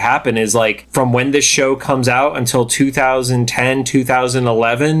where that could happen, is like from when this show comes out until 2010,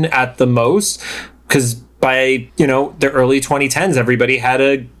 2011 at the most. Because by, the early 2010s, everybody had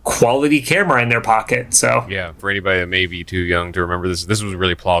a quality camera in their pocket. So yeah, for anybody that may be too young to remember this was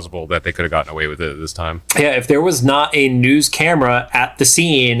really plausible that they could have gotten away with it at this time. Yeah, if there was not a news camera at the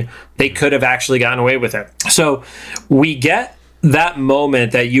scene, they could have actually gotten away with it. So we get that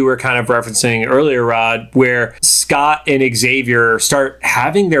moment that you were kind of referencing earlier, Rod, where Scott and Xavier start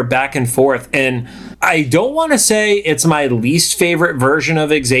having their back and forth. And I don't want to say it's my least favorite version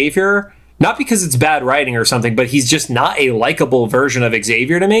of Xavier, not because it's bad writing or something, but he's just not a likable version of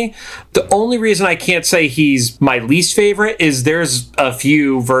Xavier to me. The only reason I can't say he's my least favorite is there's a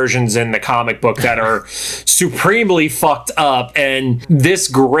few versions in the comic book that are supremely fucked up, and this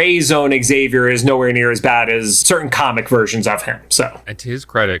gray zone Xavier is nowhere near as bad as certain comic versions of him. So, and to his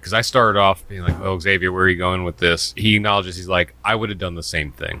credit, because I started off being like, oh, Xavier, where are you going with this? He acknowledges, he's like, I would have done the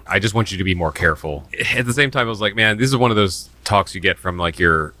same thing. I just want you to be more careful. At the same time, I was like, man, this is one of those talks you get from like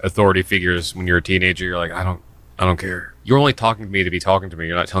your authority figures when you're a teenager. You're like, I don't care. You're only talking to me to be talking to me.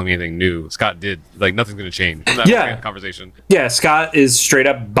 You're not telling me anything new. Scott did, like, nothing's going to change from that conversation. Yeah, Scott is straight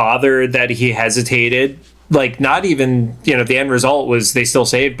up bothered that he hesitated. Like, not even, the end result was they still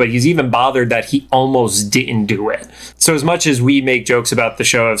saved, but he's even bothered that he almost didn't do it. So as much as we make jokes about the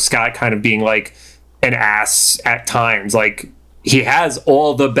show of Scott kind of being like an ass at times, like, he has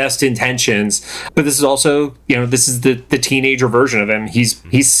all the best intentions, but this is also, this is the teenager version of him.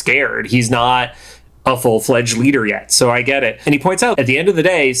 He's scared. He's not a full-fledged leader yet. So I get it. And he points out at the end of the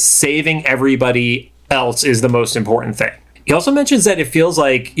day, saving everybody else is the most important thing. He also mentions that it feels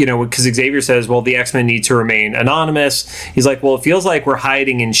like, because Xavier says, well, the X-Men need to remain anonymous. He's like, well, it feels like we're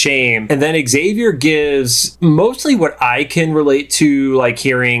hiding in shame. And then Xavier gives mostly what I can relate to, like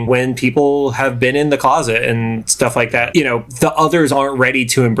hearing when people have been in the closet and stuff like that. The others aren't ready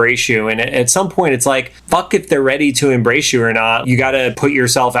to embrace you. And at some point, it's like, fuck if they're ready to embrace you or not. You got to put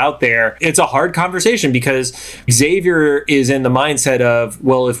yourself out there. It's a hard conversation because Xavier is in the mindset of,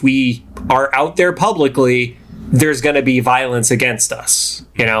 well, if we are out there publicly, there's going to be violence against us,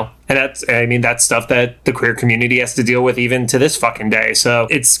 and that's stuff that the queer community has to deal with even to this fucking day. So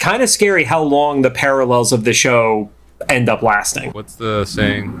it's kind of scary how long the parallels of the show end up lasting. What's the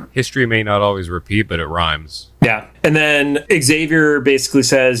saying? History may not always repeat, but it rhymes. Yeah. And then Xavier basically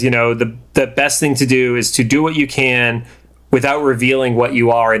says, the best thing to do is to do what you can without revealing what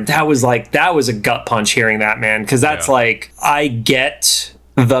you are. And that was a gut punch hearing that, man. Because that's I get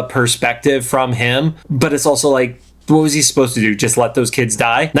the perspective from him, but it's also like, what was he supposed to do? Just let those kids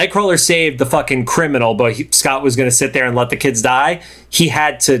die? Nightcrawler saved the fucking criminal, but Scott was going to sit there and let the kids die. He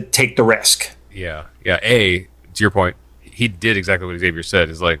had to take the risk. Yeah. To your point, he did exactly what Xavier said.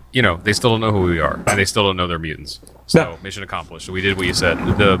 Is like, they still don't know who we are, and they still don't know they're mutants. So mission accomplished. So we did what you said.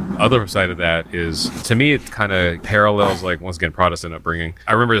 The other side of that is, to me, it kind of parallels, like, once again, Protestant upbringing.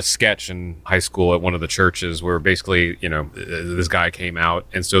 I remember a sketch in high school at one of the churches where basically, this guy came out,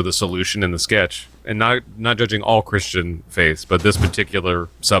 and so the solution in the sketch, and not judging all Christian faiths, but this particular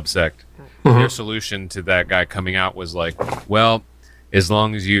subsect, their solution to that guy coming out was like, well, as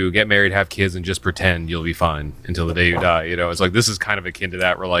long as you get married, have kids, and just pretend, you'll be fine until the day you die. It's like, this is kind of akin to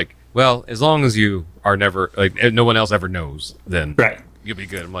that. We're like, well, as long as you are never, like, no one else ever knows, then you'll be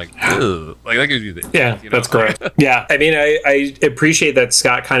good. I'm like, ugh. Like, that gives you the... Yeah, that's great. Yeah, I mean, I appreciate that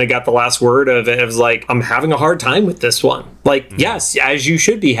Scott kind of got the last word of it. It was like, I'm having a hard time with this one. Like, yes, as you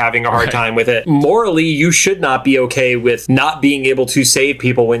should be having a hard time with it. Morally, you should not be okay with not being able to save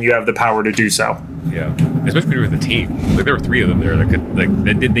people when you have the power to do so. Yeah, especially with the team. Like, there were three of them there that could, like,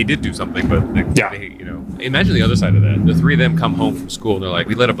 they did do something, but they, imagine the other side of that. The three of them come home from school and they're like,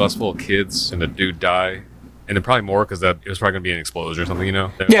 we let a bus full of kids and a dude die. And then probably more because it was probably going to be an explosion or something,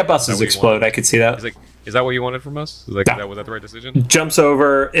 Yeah, buses explode. I could see that. He's like, is that what you wanted from us? Was that the right decision? Jumps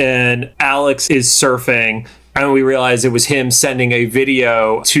over and Alex is surfing. And we realize it was him sending a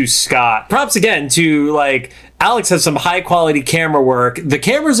video to Scott. Props again to, like, Alex has some high quality camera work. The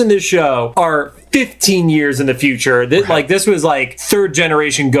cameras in this show are 15 years in the future. This was like third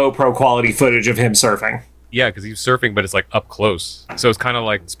generation GoPro quality footage of him surfing. Yeah, because he's surfing, but it's like up close. So it's kind of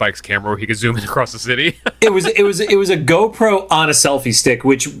like Spike's camera where he could zoom in across the city. It was a GoPro on a selfie stick,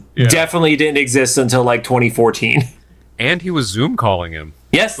 which definitely didn't exist until like 2014. And he was Zoom calling him.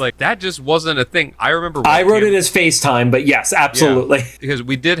 Yes. Like, that just wasn't a thing. I remember... I wrote it as FaceTime, but yes, absolutely. Yeah, because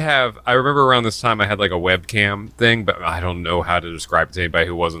we did have... I remember around this time I had like a webcam thing, but I don't know how to describe it to anybody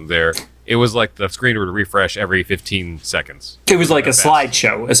who wasn't there. it was like the screen would refresh every 15 seconds. It was like a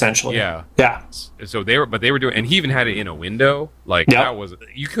slideshow, essentially. Yeah. Yeah. So they were doing, and he even had it in a window. Like, that was,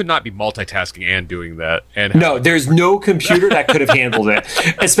 you could not be multitasking and doing that. And no, there's no computer that could have handled it.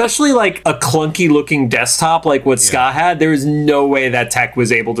 Especially like a clunky looking desktop like what Scott had. There was no way that tech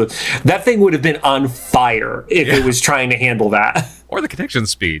was able to. That thing would have been on fire if it was trying to handle that. Or the connection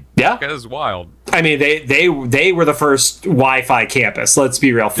speed. Yeah. That is wild. I mean, they were the first Wi-Fi campus. Let's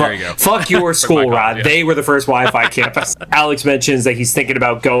be real. There you go. Fuck your school, Rod. Yeah. They were the first Wi-Fi campus. Alex mentions that he's thinking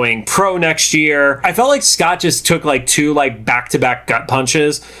about going pro next year. I felt like Scott just took like two like back-to-back gut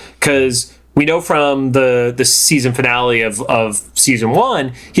punches because we know from the season finale of season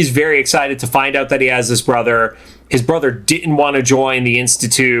 1, he's very excited to find out that he has this brother. His brother didn't want to join the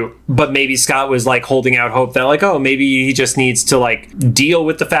Institute, but maybe Scott was like holding out hope that like, oh, maybe he just needs to like deal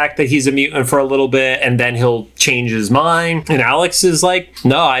with the fact that he's a mutant for a little bit and then he'll change his mind. And Alex is like,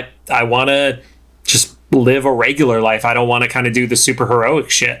 no, I want to just live a regular life. I don't want to kind of do the super heroic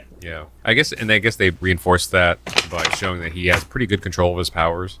shit. Yeah, I guess they reinforced that by showing that he has pretty good control of his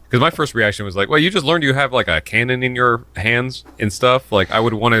powers. Because my first reaction was like, well, you just learned you have like a cannon in your hands and stuff. Like, I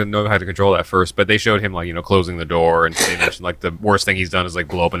would want to know how to control that first. But they showed him like, you know, closing the door, and they mentioned like the worst thing he's done is like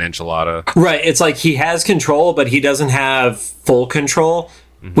blow up an enchilada. Right. It's like he has control, but he doesn't have full control,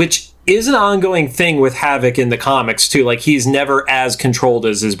 which is an ongoing thing with Havoc in the comics too. Like, he's never as controlled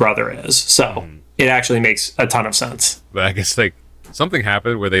as his brother is. So it actually makes a ton of sense. But I guess like something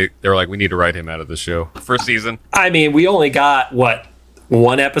happened where they were like, we need to write him out of the show. First season. I mean, we only got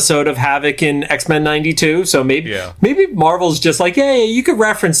one episode of Havoc in X-Men 92, so maybe Marvel's just like, yeah, you could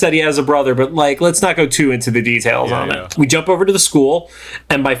reference that he has a brother, but like, let's not go too into the details on it. We jump over to the school,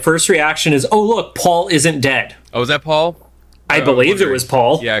 and my first reaction is, oh look, Paul isn't dead. Oh, is that Paul? I believed it was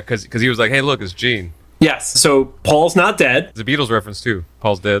Paul. Yeah, because he was like, hey, look, it's Gene. Yes, so Paul's not dead. It's a Beatles reference too.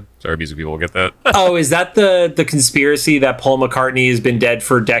 Paul's dead. Sorry, music people will get that. Oh, is that the conspiracy that Paul McCartney has been dead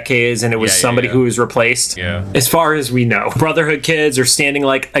for decades and it was somebody who was replaced? Yeah. As far as we know. Brotherhood kids are standing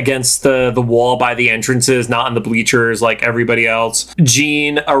like against the wall by the entrances, not in the bleachers like everybody else.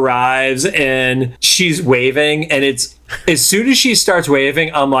 Jean arrives and she's waving, and it's as soon as she starts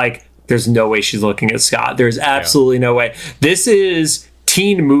waving, I'm like, there's no way she's looking at Scott. There's absolutely no way. This is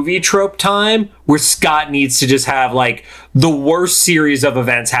teen movie trope time where Scott needs to just have like the worst series of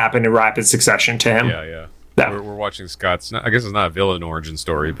events happen in rapid succession to him. Yeah. We're watching Scott's, I guess it's not a villain origin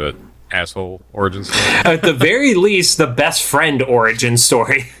story, but asshole origin story. At the very least, the best friend origin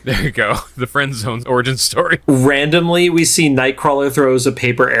story. There you go. The friend zone origin story. Randomly, we see Nightcrawler throws a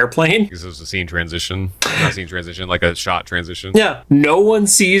paper airplane. This is a scene transition. Not a scene transition, like a shot transition. Yeah. No one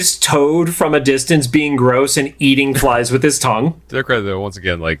sees Toad from a distance being gross and eating flies with his tongue. To their credit, though, once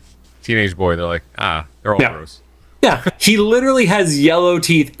again, like, teenage boy, they're like, they're all gross. Yeah, he literally has yellow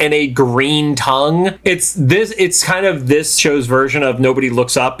teeth and a green tongue. It's kind of this show's version of nobody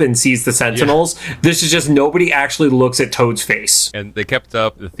looks up and sees the Sentinels. Yeah. This is just nobody actually looks at Toad's face. And they kept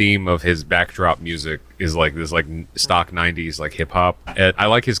up the theme of his backdrop music is like this like stock 90s like hip hop. And I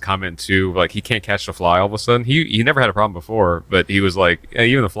like his comment too, like he can't catch the fly all of a sudden. He never had a problem before, but he was like,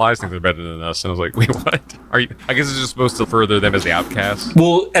 even the flies think they're better than us. And I was like, wait, what? Are you? I guess it's just supposed to further them as the outcasts.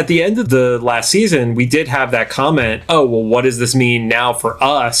 Well, at the end of the last season, we did have that comment, oh, well, what does this mean now for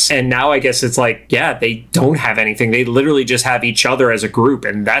us? And now I guess it's like, yeah, they don't have anything. They literally just have each other as a group,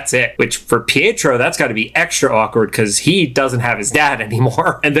 and that's it. Which for Pietro, that's got to be extra awkward because he doesn't have his dad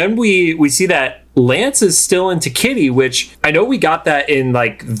anymore. And then we see that Lance is still into Kitty, which I know we got that in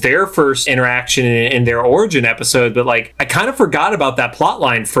like their first interaction in their origin episode, but like I kind of forgot about that plot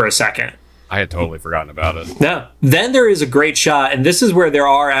line for a second. I had totally forgotten about it. Yeah. Then there is a great shot, and this is where there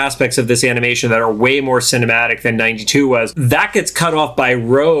are aspects of this animation that are way more cinematic than 92 was. That gets cut off by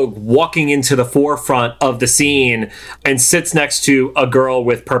Rogue walking into the forefront of the scene and sits next to a girl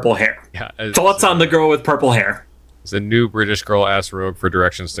with purple hair. Yeah. Thoughts on the girl with purple hair? It's a new British girl asked Rogue for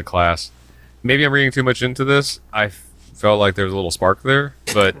directions to class. Maybe I'm reading too much into this. I felt like there was a little spark there,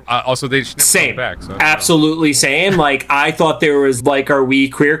 but also they just never same back. So absolutely same. Like I thought there was like, are we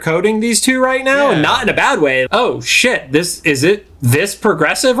queer coding these two right now? Yeah. Not in a bad way. Oh shit, this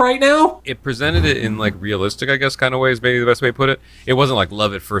progressive right now? It presented it in like realistic, I guess, kind of ways, maybe the best way to put it. It wasn't like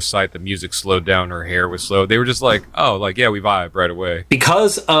love at first sight. The music slowed down, her hair was slow. They were just like, oh, like, yeah, we vibe right away.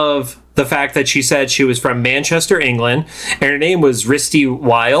 Because of the fact that she said she was from Manchester, England, and her name was Risty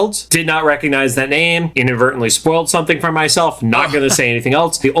Wilde. Did not recognize that name. Inadvertently spoiled something for myself. Not going to say anything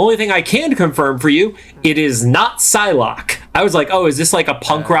else. The only thing I can confirm for you, it is not Psylocke. I was like, oh, is this like a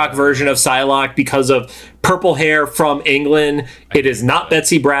punk rock version of Psylocke because of purple hair from England? It is not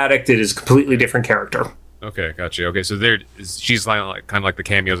Betsy Braddock. It is a completely different character. Okay, gotcha. Okay, so she's like kind of like the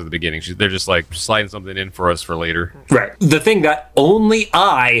cameos at the beginning. They're just like sliding something in for us for later. Right. The thing that only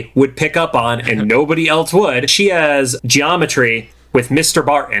I would pick up on and nobody else would, she has geometry with Mr.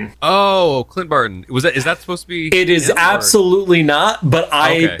 Barton. Oh, Clint Barton. Is that supposed to be? It is absolutely not, but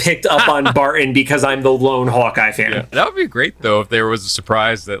I picked up on Barton because I'm the lone Hawkeye fan. Yeah. That would be great, though, if there was a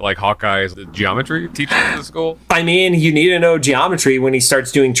surprise that, like, Hawkeye is the geometry teacher in the school. I mean, you need to know geometry when he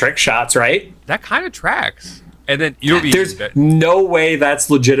starts doing trick shots, right? That kind of tracks. And then there's no way that's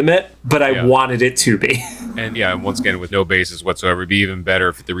legitimate, but I wanted it to be. And once again, with no basis whatsoever, it'd be even better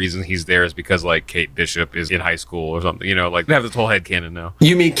if the reason he's there is because like Kate Bishop is in high school or something. You know, like they have this whole headcanon now.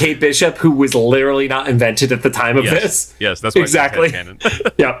 You mean Kate Bishop, who was literally not invented at the time of this? Yes, that's why exactly.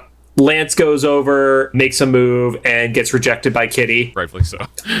 Headcanon. Yep. Lance goes over, makes a move, and gets rejected by Kitty. Rightfully so.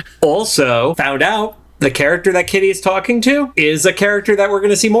 Also, found out the character that Kitty is talking to is a character that we're going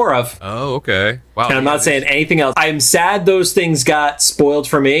to see more of. Oh, okay. Wow. And I'm not saying anything else. I'm sad those things got spoiled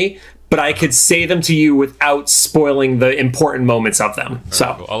for me, but I could say them to you without spoiling the important moments of them. Right,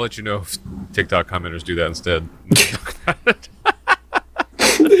 so cool. I'll let you know if TikTok commenters do that instead.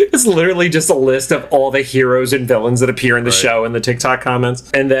 It's literally just a list of all the heroes and villains that appear in the show in the TikTok comments.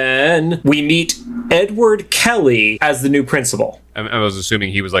 And then we meet Edward Kelly as the new principal. I was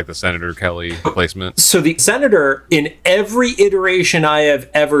assuming he was like the Senator Kelly replacement. So the senator, in every iteration I have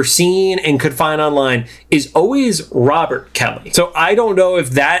ever seen and could find online, is always Robert Kelly. So I don't know if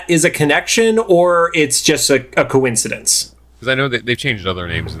that is a connection or it's just a coincidence. Because I know that they've changed other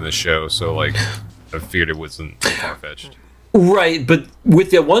names in this show, so like I figured it wasn't far-fetched. Right, but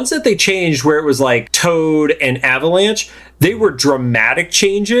with the ones that they changed where it was like Toad and Avalanche, they were dramatic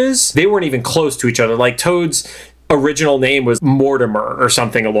changes. They weren't even close to each other. Like Toad's original name was Mortimer or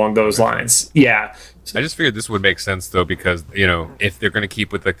something along those lines. Yeah. I just figured this would make sense though, because you know if they're going to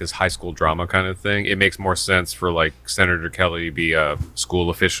keep with like this high school drama kind of thing, it makes more sense for like Senator Kelly to be a school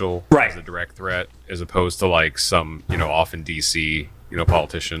official as a direct threat, as opposed to like some off in DC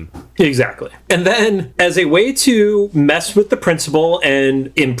politician. Exactly. And then as a way to mess with the principal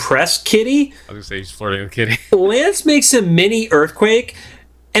and impress Kitty, I was gonna say he's flirting with Kitty. Lance makes a mini earthquake.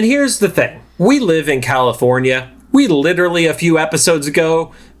 And here's the thing: we live in California. We literally a few episodes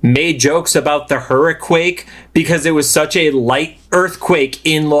ago made jokes about the hurricane because it was such a light earthquake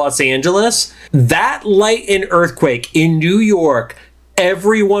in Los Angeles. That light and earthquake in New York,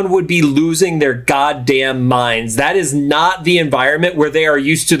 everyone would be losing their goddamn minds. That is not the environment where they are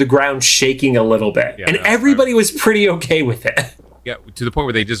used to the ground shaking a little bit. Yeah, and everybody was pretty okay with it. Yeah, to the point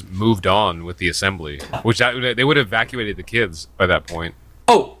where they just moved on with the assembly, which they would have evacuated the kids by that point.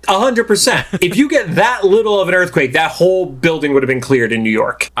 Oh, 100%. If you get that little of an earthquake, that whole building would have been cleared in New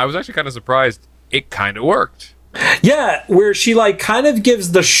York. I was actually kind of surprised. It kind of worked. Yeah, where she like kind of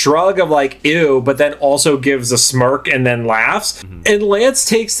gives the shrug of like, ew, but then also gives a smirk and then laughs. Mm-hmm. And Lance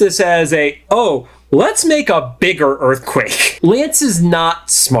takes this as let's make a bigger earthquake. Lance is not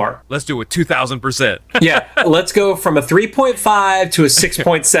smart. Let's do it 2,000%. Yeah, let's go from a 3.5 to a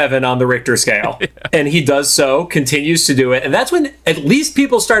 6.7 on the Richter scale. Yeah. And he does so, continues to do it. And that's when at least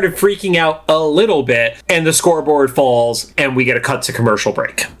people started freaking out a little bit, and the scoreboard falls, and we get a cut to commercial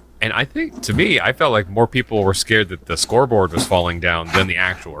break. And I think, to me, I felt like more people were scared that the scoreboard was falling down than the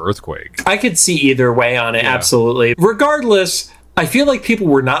actual earthquake. I could see either way on it, absolutely. Regardless, I feel like people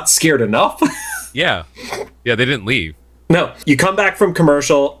were not scared enough. Yeah, they didn't leave. No, you come back from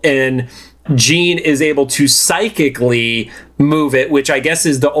commercial and Jean is able to psychically move it, which I guess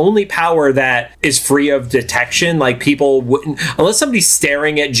is the only power that is free of detection. Like people wouldn't, unless somebody's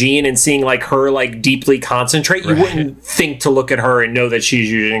staring at Jean and seeing like her like deeply concentrate, you wouldn't think to look at her and know that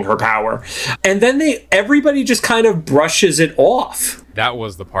she's using her power. And then everybody just kind of brushes it off. That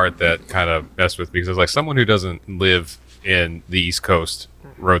was the part that kind of messed with me, because like someone who doesn't live in the East Coast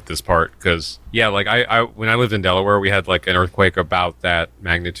wrote this part, because like I when I lived in Delaware, we had like an earthquake about that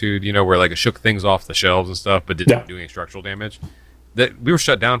magnitude, where like it shook things off the shelves and stuff, but didn't do any structural damage. That we were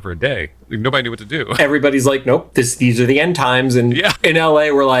shut down for a day. Like, nobody knew what to do. Everybody's like, nope, these are the end times. And in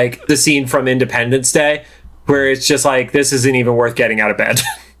LA, we're like the scene from Independence Day where it's just like, this isn't even worth getting out of bed.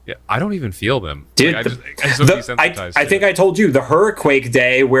 Yeah, I don't even feel them. Dude, like, I think I told you the hurricane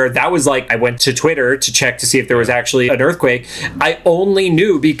day where that was like, I went to Twitter to check to see if there was actually an earthquake. I only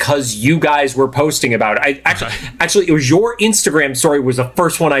knew because you guys were posting about it. Actually, it was your Instagram story was the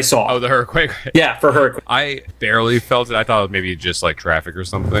first one I saw. Oh, the hurricane. Yeah, for hurricane. I barely felt it. I thought it was maybe just like traffic or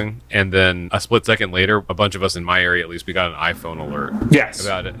something. And then a split second later, a bunch of us in my area, at least, we got an iPhone alert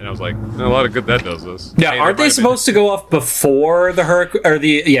about it. And I was like, a lot of good that does this. Yeah, aren't they supposed to go off before the hurricane or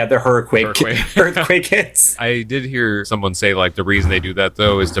Yeah, the earthquake hits. I did hear someone say, like, the reason they do that,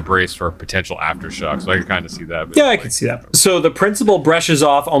 though, is to brace for potential aftershock. So I can kind of see that. But yeah, I can see that. So the principal brushes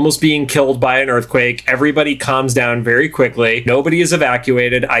off almost being killed by an earthquake. Everybody calms down very quickly. Nobody is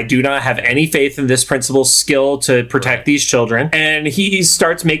evacuated. I do not have any faith in this principal's skill to protect these children. And he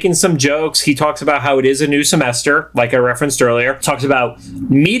starts making some jokes. He talks about how it is a new semester, like I referenced earlier. Talks about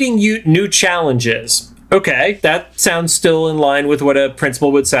meeting new challenges. Okay, that sounds still in line with what a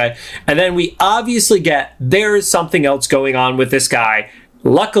principal would say. And then we obviously get there is something else going on with this guy.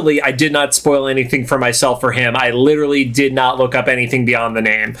 Luckily, I did not spoil anything for myself or him. I literally did not look up anything beyond the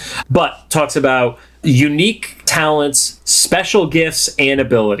name. But talks about unique talents, special gifts, and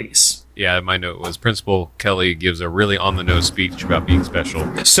abilities. Yeah, my note was Principal Kelly gives a really on-the-nose speech about being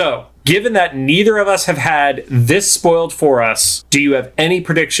special. So, given that neither of us have had this spoiled for us, do you have any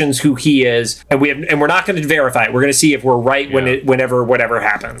predictions who he is? And we're not going to verify it. We're going to see if we're right whenever whatever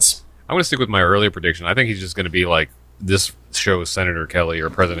happens. I'm going to stick with my earlier prediction. I think he's just going to be like this show's Senator Kelly or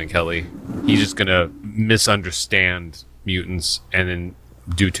President Kelly. He's just going to misunderstand mutants and then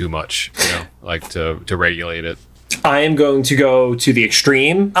do too much, like to regulate it. I am going to go to the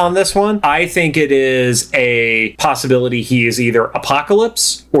extreme on this one. I think it is a possibility he is either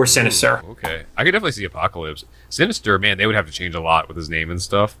Apocalypse or Sinister. Ooh, okay. I could definitely see Apocalypse. Sinister, man, they would have to change a lot with his name and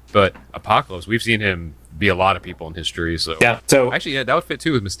stuff. But Apocalypse, we've seen him be a lot of people in history. So yeah. So actually, yeah, that would fit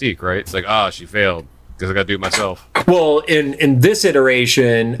too with Mystique, right? It's like, she failed because I got to do it myself. Well, in this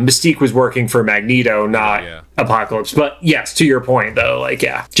iteration, Mystique was working for Magneto, not Apocalypse. But yes, to your point though, like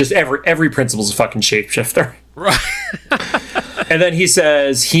just every principal's a fucking shapeshifter. Right. And then he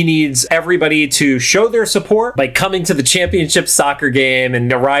says he needs everybody to show their support by coming to the championship soccer game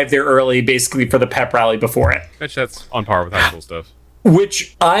and arrive there early, basically for the pep rally before it. Bet that's on par with high school stuff.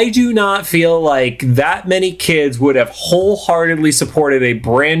 Which I do not feel like that many kids would have wholeheartedly supported a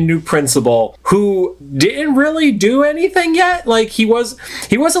brand new principal who didn't really do anything yet. Like he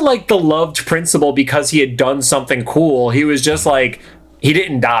wasn't like the loved principal because he had done something cool. He was just like, he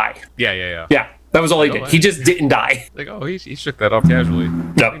didn't die. Yeah. Yeah. That was all he did. He just didn't die. Like, he shook that off casually.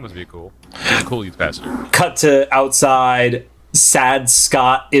 Yep. He must be cool. He's a cool youth pastor. Cut to outside. Sad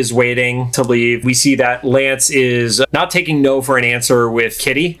Scott is waiting to leave. We see that Lance is not taking no for an answer with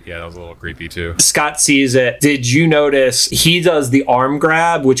Kitty. Yeah, that was a little creepy too. Scott sees it. Did you notice he does the arm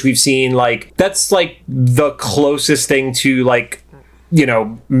grab, which we've seen, like, that's like the closest thing to like,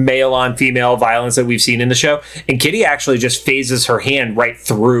 male on female violence that we've seen in the show. And Kitty actually just phases her hand right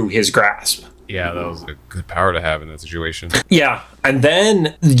through his grasp. Yeah, that was a good power to have in that situation. Yeah, and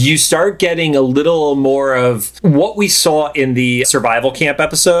then you start getting a little more of what we saw in the survival camp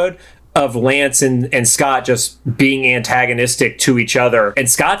episode of Lance and Scott just being antagonistic to each other. And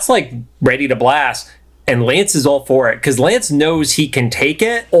Scott's like ready to blast. And Lance is all for it because Lance knows he can take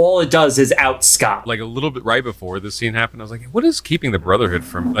it. All it does is out Scott. Like a little bit right before this scene happened, I was like, what is keeping the Brotherhood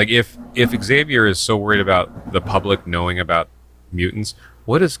from... Like, if Xavier is so worried about the public knowing about mutants,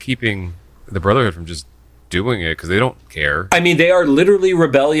 what is keeping the Brotherhood from just doing it? Because they don't care. I mean, they are literally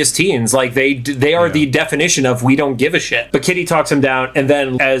rebellious teens. Like, they are the definition of we don't give a shit. But Kitty talks him down, and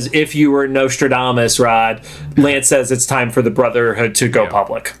then, as if you were Nostradamus, Rod, Lance says it's time for the Brotherhood to go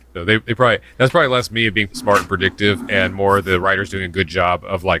public. So they probably, that's probably less me being smart and predictive and more the writers doing a good job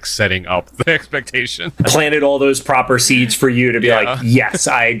of like setting up the expectation. Planted all those proper seeds for you to be like, yes,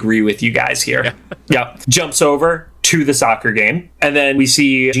 I agree with you guys here. Yeah. Jumps over to the soccer game. And then we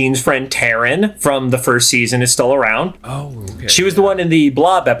see Jean's friend Taryn from the first season is still around. Oh, okay. She was the one in the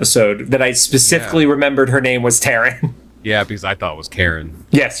Blob episode that I specifically remembered her name was Taryn. Yeah, because I thought it was Karen.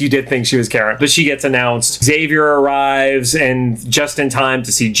 Yes, you did think she was Karen. But she gets announced. Xavier arrives, and just in time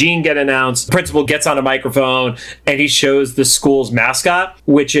to see Jean get announced. The principal gets on a microphone, and he shows the school's mascot,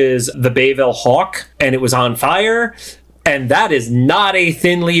 which is the Bayville Hawk, and it was on fire. And that is not a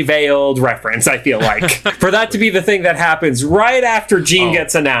thinly veiled reference, I feel like. For that to be the thing that happens right after Jean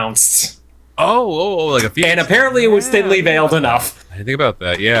gets announced. Like a few. And apparently it was thinly veiled enough. I didn't think about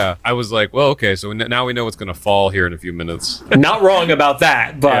that. Yeah. I was like, well, okay, so now we know what's going to fall here in a few minutes. Not wrong about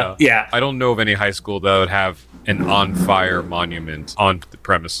that, but yeah. I don't know of any high school that would have an on fire monument on the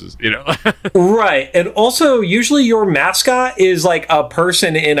premises, Right. And also, usually your mascot is like a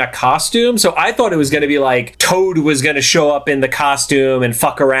person in a costume. So I thought it was going to be like Toad was going to show up in the costume and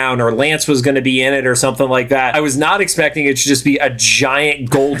fuck around, or Lance was going to be in it or something like that. I was not expecting it to just be a giant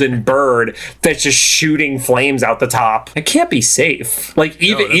golden bird that's just shooting flames out the top. It can't be safe. Like,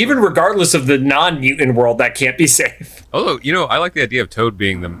 even regardless of the non-mutant world, that can't be safe. Although, I like the idea of Toad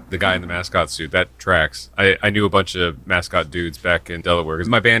being the guy in the mascot suit. That tracks. I knew a bunch of mascot dudes back in Delaware. Because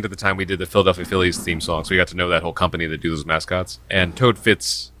my band at the time, we did the Philadelphia Phillies theme song, so we got to know that whole company that do those mascots. And Toad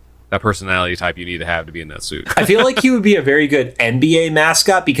fits that personality type you need to have to be in that suit. I feel like he would be a very good NBA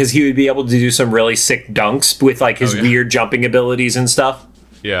mascot because he would be able to do some really sick dunks with like his weird jumping abilities and stuff.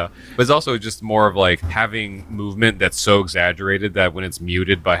 Yeah, but it's also just more of like having movement that's so exaggerated that when it's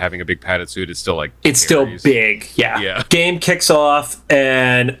muted by having a big padded suit, it's still like it's still big. Yeah. Game kicks off,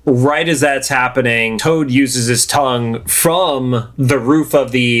 and right as that's happening, Toad uses his tongue from the roof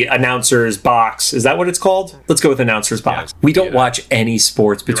of the announcer's box. Is that what it's called? Let's go with announcer's box. We don't watch any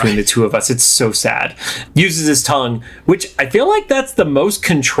sports between the two of us. It's so sad. Uses his tongue, which I feel like that's the most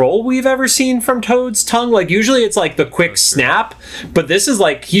control we've ever seen from Toad's tongue. Like usually it's like the quick snap, but this is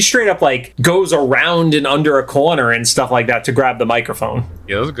like he straight up like goes around and under a corner and stuff like that to grab the microphone.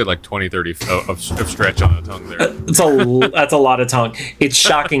 Yeah, that was a good like 20-30 of stretch on the tongue there. That's a lot of tongue. It's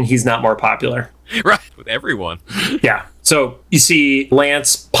shocking he's not more popular. Right, with everyone. Yeah. So you see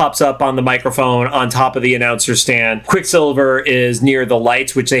Lance pops up on the microphone on top of the announcer stand. Quicksilver is near the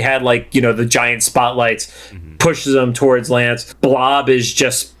lights, which they had like, the giant spotlights, pushes them towards Lance. Blob is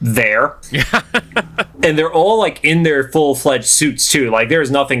just there. And they're all like in their full-fledged suits too. Like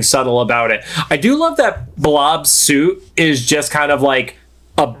there's nothing subtle about it. I do love that Blob's suit is just kind of like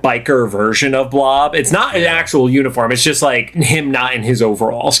a biker version of Blob. It's not an actual uniform. It's just like him not in his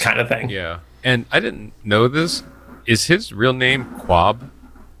overalls kind of thing. Yeah. And I didn't know this. Is his real name Quab?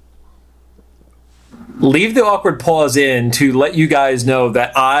 Leave the awkward pause in to let you guys know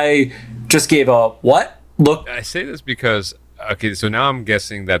that I just gave a what look. I say this because, okay, so now I'm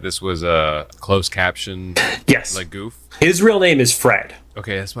guessing that this was a closed caption like goof. His real name is Fred.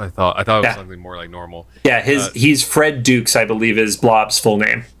 Okay, that's what I thought. I thought it was something more like normal. Yeah, he's Fred Dukes, I believe, is Blob's full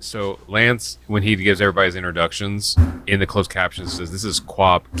name. So Lance, when he gives everybody's introductions, in the closed captions says, this is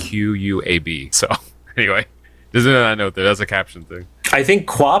Quab, Q-U-A-B. So, anyway, just a note there. That's a caption thing. I think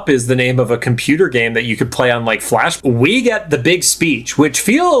Quap is the name of a computer game that you could play on like Flash. We get the big speech, which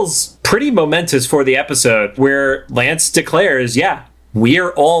feels pretty momentous for the episode, where Lance declares, we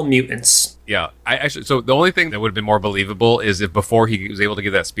are all mutants. Yeah, so the only thing that would have been more believable is if before he was able to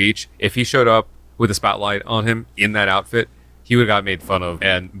give that speech, if he showed up with a spotlight on him in that outfit, he would have got made fun of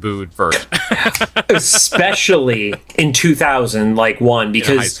and booed first. Especially in 2001, because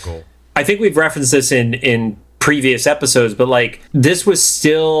in high school. I think we've referenced this in previous episodes, but like this was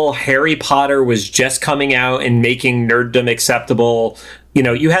still Harry Potter was just coming out and making nerddom acceptable.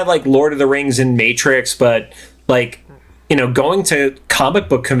 You had like Lord of the Rings and Matrix, but like going to comic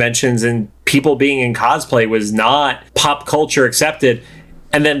book conventions and people being in cosplay was not pop culture accepted.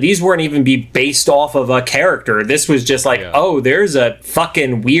 And then these weren't even be based off of a character. This was just like, oh, there's a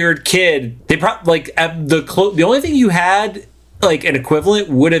fucking weird kid. They probably like the only thing you had like an equivalent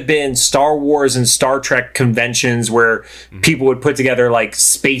would have been Star Wars and Star Trek conventions where people would put together like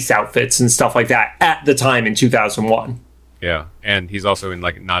space outfits and stuff like that at the time in 2001. Yeah, and he's also in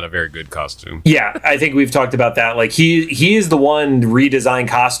like not a very good costume. Yeah, I think we've talked about that. Like he is the one redesigned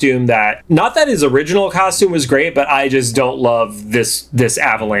costume that, not that his original costume was great, but I just don't love this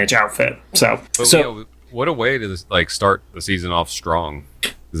Avalanche outfit. So what a way to like start the season off strong.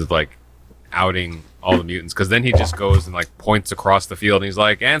 Is it like outing all the mutants? Because then he just goes and like points across the field and he's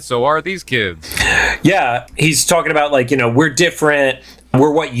like, and so are these kids. Yeah, he's talking about like, we're different.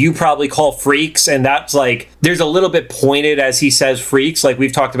 We're what you probably call freaks, and that's like, there's a little bit pointed as he says freaks. Like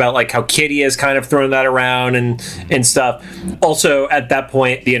we've talked about like how Kitty has kind of thrown that around and stuff. Also, at that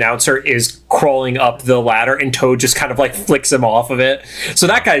point, the announcer is crawling up the ladder and Toad just kind of like flicks him off of it. So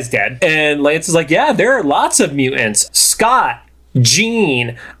that guy's dead. And Lance is like, yeah, there are lots of mutants. Scott,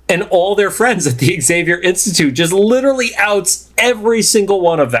 Jean, and all their friends at the Xavier Institute just literally outs every single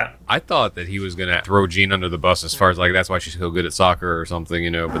one of them. I thought that he was going to throw Jean under the bus as far as like, that's why she's so good at soccer or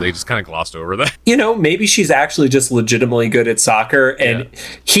something, but they just kind of glossed over that. Maybe she's actually just legitimately good at soccer, and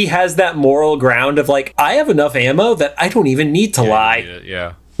he has that moral ground of like, I have enough ammo that I don't even need to lie.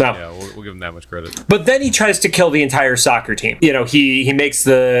 Yeah. No. Yeah, we'll give him that much credit. But then he tries to kill the entire soccer team. He makes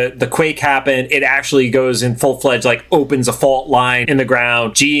the quake happen. It actually goes in full-fledged, like opens a fault line in the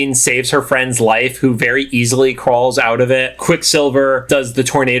ground. Jean saves her friend's life, who very easily crawls out of it. Quicksilver does the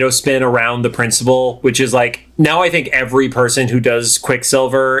tornado spin around the principal, which is like, now I think every person who does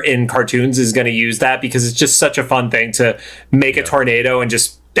Quicksilver in cartoons is going to use that because it's just such a fun thing to make a tornado and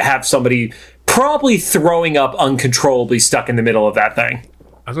just have somebody probably throwing up uncontrollably stuck in the middle of that thing.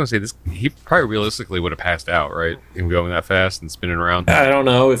 I was going to say this. He probably realistically would have passed out, right? Him going that fast and spinning around. I don't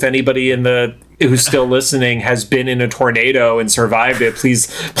know if anybody who's still listening has been in a tornado and survived it.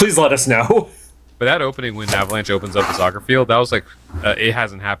 Please let us know. But that opening when Avalanche opens up the soccer field, that was like, it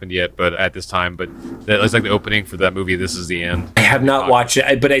hasn't happened yet, but at this time, but that was like the opening for that movie. This is the end. I have not watched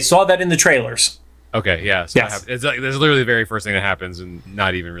it, but I saw that in the trailers. Okay, yeah. So Yes. it's like that's literally the very first thing that happens, and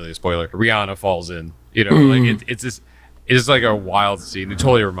not even really a spoiler. Rihanna falls in. It's just it's like a wild scene. It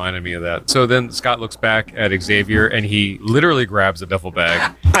totally reminded me of that. So then Scott looks back at Xavier, and he literally grabs a duffel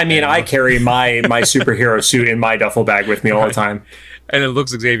bag. I mean, I carry my superhero suit in my duffel bag with me all the time. And it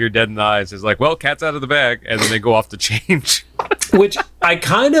looks Xavier dead in the eyes. It's like, well, cat's out of the bag, and then they go off to change. Which I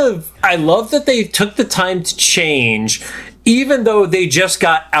love that they took the time to change, even though they just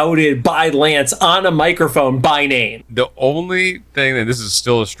got outed by Lance on a microphone by name. The only thing, and this is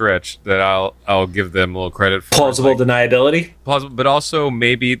still a stretch, that I'll give them a little credit for. Plausible deniability? Plausible, but also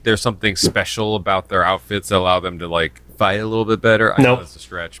maybe there's something special about their outfits that allow them to like fight a little bit better. I know that's a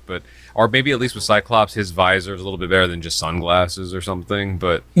stretch, but or maybe at least with Cyclops, his visor is a little bit better than just sunglasses or something.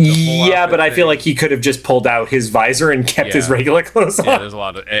 But but I feel like he could have just pulled out his visor and kept his regular clothes on. Yeah, there's a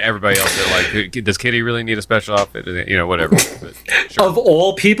lot of everybody else that like, does Kitty really need a special outfit? Whatever. But, sure. Of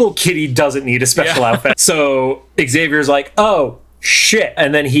all people, Kitty doesn't need a special outfit. So Xavier's like, oh, shit.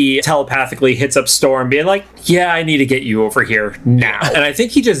 And then he telepathically hits up Storm being like, yeah, I need to get you over here now. And I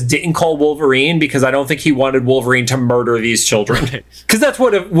think he just didn't call Wolverine because I don't think he wanted Wolverine to murder these children. Because that's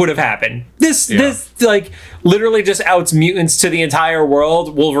what would have happened. This like literally just outs mutants to the entire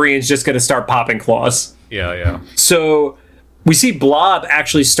world. Wolverine's just going to start popping claws. Yeah. So we see Blob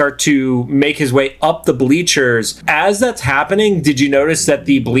actually start to make his way up the bleachers. As that's happening, did you notice that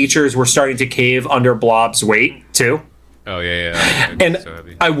the bleachers were starting to cave under Blob's weight too? Oh, yeah. And so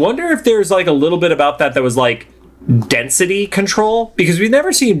I wonder if there's like a little bit about that was like density control, because we've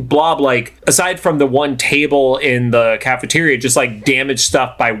never seen Blob, like, aside from the one table in the cafeteria, just like damage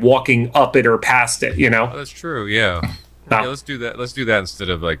stuff by walking up it or past it, Oh, that's true, yeah. Yeah, let's do that. Let's do that instead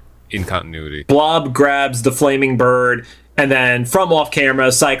of like in continuity. Blob grabs the flaming bird, and then from off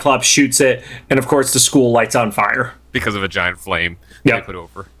camera, Cyclops shoots it, and of course the school lights on fire. Because of a giant flame they put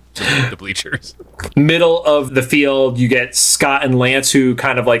over the bleachers. Middle of the field, you get Scott and Lance who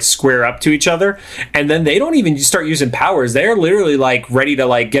kind of like square up to each other, and then they don't even start using powers. They're literally like ready to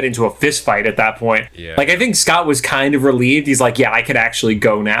like get into a fist fight at that point. Yeah. Like I think Scott was kind of relieved. He's like, yeah, I could actually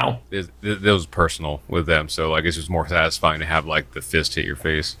go now. It was personal with them, so like it's just more satisfying to have like the fist hit your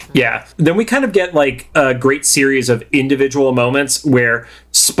face. Yeah. Then we kind of get like a great series of individual moments where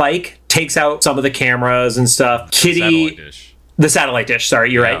Spike takes out some of the cameras and stuff. The satellite dish,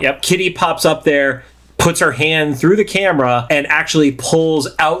 sorry, you're right. Yep. Kitty pops up there, puts her hand through the camera, and actually pulls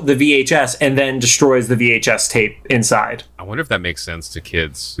out the VHS and then destroys the VHS tape inside. I wonder if that makes sense to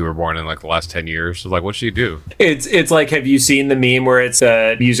kids who were born in like the last 10 years. So, like, what'd she do? It's like, have you seen the meme where it's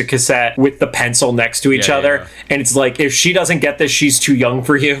a music cassette with the pencil next to each other? Yeah. And it's like, if she doesn't get this, she's too young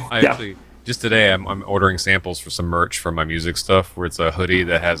for you. Actually, just today, I'm ordering samples for some merch for my music stuff, where it's a hoodie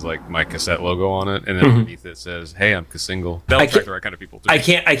that has like my cassette logo on it, and then underneath it says, "Hey, I'm single." That'll attract the right kind of people too. I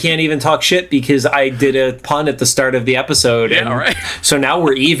can't even talk shit because I did a pun at the start of the episode, and right. So now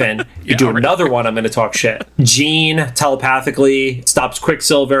we're even. You do another one, I'm going to talk shit. Jean telepathically stops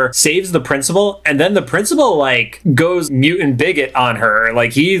Quicksilver, saves the principal, and then the principal like goes mutant bigot on her.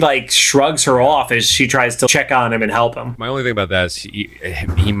 Like he like shrugs her off as she tries to check on him and help him. My only thing about that is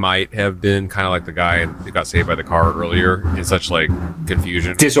he might have been kind of like the guy who got saved by the car earlier in such like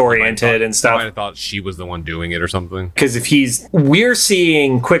confusion, disoriented and stuff. I might have thought she was the one doing it or something. Because if we're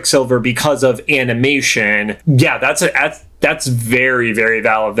seeing Quicksilver because of animation, yeah, that's very, very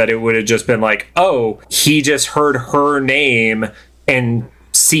valid. That it would have just been like, oh, he just heard her name and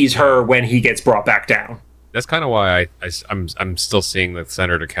sees her when he gets brought back down. That's kind of why I'm still seeing the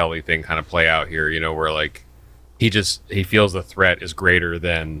Senator Kelly thing kind of play out here. Where like. He feels the threat is greater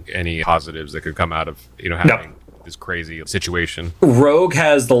than any positives that could come out of having this crazy situation. Rogue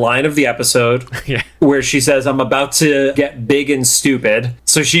has the line of the episode where she says, "I'm about to get big and stupid."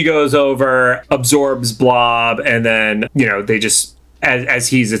 So she goes over, absorbs Blob, and then they just as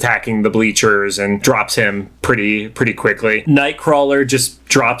he's attacking the bleachers and drops him pretty quickly. Nightcrawler just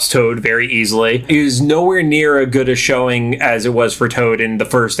drops Toad very easily. It is nowhere near as good a showing as it was for Toad in the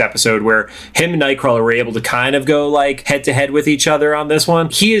first episode, where him and Nightcrawler were able to kind of go like head to head with each other on this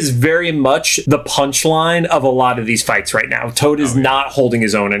one. He is very much the punchline of a lot of these fights right now. Toad is not holding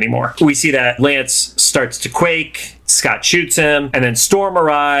his own anymore. We see that Lance starts to quake. Scott shoots him, and then Storm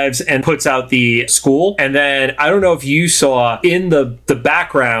arrives and puts out the school. And then I don't know if you saw in the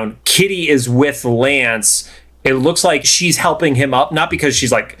background, Kitty is with Lance. It looks like she's helping him up, not because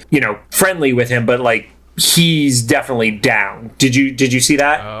she's like, friendly with him, but like he's definitely down. Did you see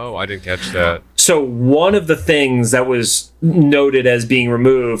that? Oh, I didn't catch that. So one of the things that was noted as being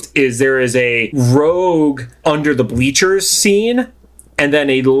removed is there is a Rogue under the bleachers scene, and then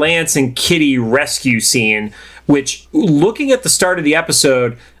a Lance and Kitty rescue scene, which, looking at the start of the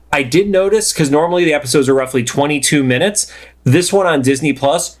episode, I did notice, because normally the episodes are roughly 22 minutes. This one on Disney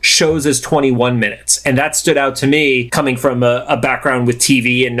Plus shows as 21 minutes. And that stood out to me coming from a background with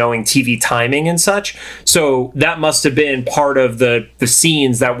TV and knowing TV timing and such. So that must have been part of the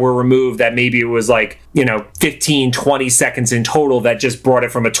scenes that were removed, that maybe it was like, 15, 20 seconds in total that just brought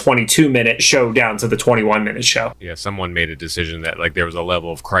it from a 22-minute show down to the 21-minute show. Yeah, someone made a decision that like there was a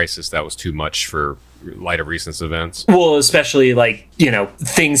level of crisis that was too much for light of recent events. Well, especially like,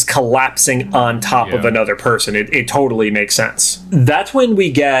 things collapsing on top of another person. It totally makes sense. That's when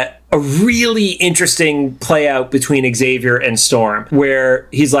we get a really interesting play out between Xavier and Storm, where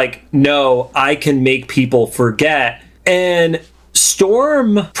he's like, no, I can make people forget. And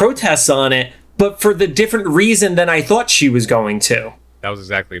Storm protests on it, but for the different reason than I thought she was going to. That was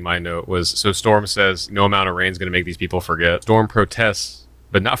exactly my note. So Storm says no amount of rain is going to make these people forget. Storm protests,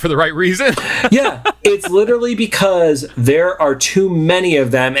 but not for the right reason. Yeah, it's literally because there are too many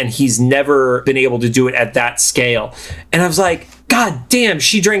of them and he's never been able to do it at that scale. And I was like, God damn,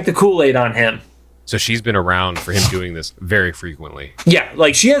 she drank the Kool-Aid on him. So she's been around for him doing this very frequently. Yeah,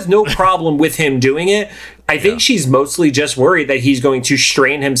 like she has no problem with him doing it. I think she's mostly just worried that he's going to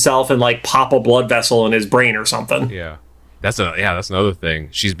strain himself and like pop a blood vessel in his brain or something. Yeah. That's another thing.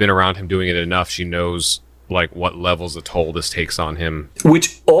 She's been around him doing it enough. She knows like what levels of toll this takes on him.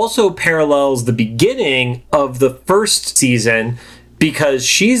 Which also parallels the beginning of the first season, because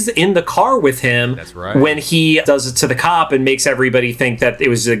she's in the car with him. That's right. When he does it to the cop and makes everybody think that it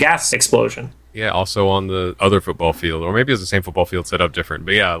was a gas explosion. Yeah, also on the other football field, or maybe it's the same football field set up different.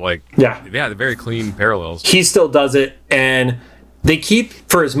 But the very clean parallels. He still does it, and they keep,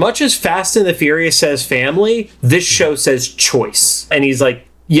 for as much as Fast and the Furious says family, this show says choice. And he's like,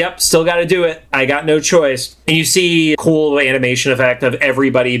 yep, still got to do it. I got no choice. And you see a cool animation effect of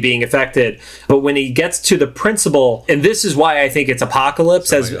everybody being affected. But when he gets to the principal, and this is why I think it's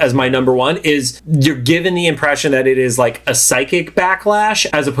Apocalypse as my number one, is you're given the impression that it is like a psychic backlash,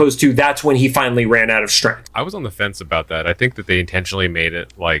 as opposed to that's when he finally ran out of strength. I was on the fence about that. I think that they intentionally made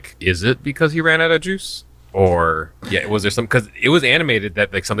it like, is it because he ran out of juice? Or, was there some, because it was animated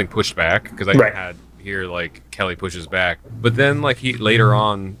that like something pushed back, because I had here like Kelly pushes back, but then like he later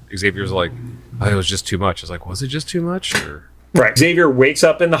on Xavier's like, oh, it was just too much. I was like, was it just too much? Or Xavier wakes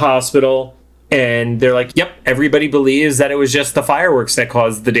up in the hospital and they're like, yep, everybody believes that it was just the fireworks that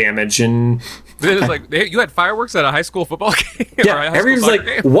caused the damage. And it's like, you had fireworks at a high school football game? Yeah, everyone's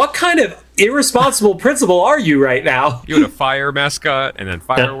like, what kind of irresponsible principal are you right now? You had a fire mascot and then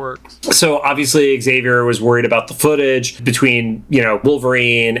fireworks. So obviously Xavier was worried about the footage between,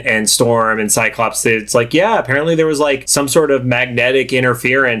 Wolverine and Storm and Cyclops. It's like, yeah, apparently there was like some sort of magnetic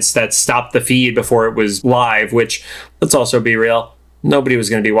interference that stopped the feed before it was live, which, let's also be real, nobody was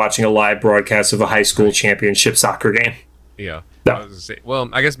going to be watching a live broadcast of a high school championship soccer game. Yeah. No. I was gonna say, well,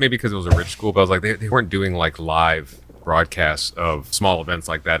 I guess maybe because it was a rich school, but I was like, they weren't doing like live broadcasts of small events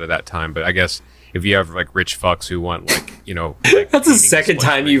like that at that time. But I guess if you have like rich fucks who want like, like that's the second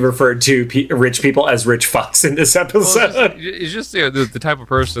time you referred to rich people as rich fucks in this episode. Well, it's just the type of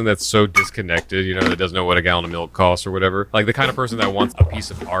person that's so disconnected, that doesn't know what a gallon of milk costs or whatever. Like the kind of person that wants a piece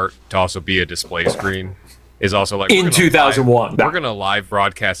of art to also be a display screen is also like, in 2001. We're going to live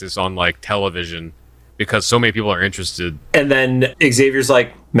broadcast this on like television because so many people are interested. And then Xavier's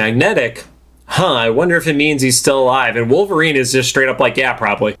like, magnetic? I wonder if it means he's still alive. And Wolverine is just straight up like, yeah,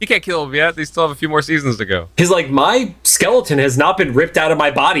 probably. You can't kill him yet. They still have a few more seasons to go. He's like, my skeleton has not been ripped out of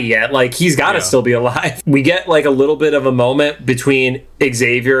my body yet. Like, he's got to still be alive. We get like a little bit of a moment between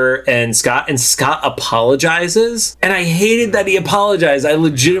Xavier and Scott apologizes. And I hated that he apologized. I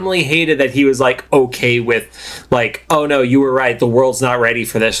legitimately hated that he was like, okay with like, oh no, you were right. The world's not ready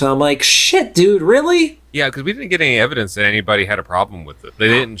for this. And I'm like, shit, dude, really? Yeah, because we didn't get any evidence that anybody had a problem with it. They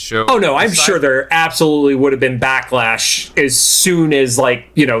didn't show... Oh, no, I'm sure there absolutely would have been backlash as soon as,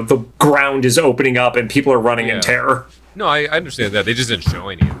 like, the ground is opening up and people are running in terror. No, I understand that. They just didn't show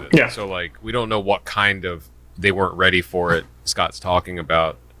any of it. Yeah. So, like, we don't know what kind of... They weren't ready for it. Scott's talking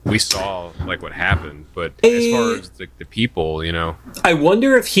about... We saw, like, what happened. But as far as the people, I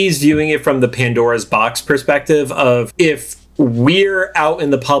wonder if he's viewing it from the Pandora's box perspective of if we're out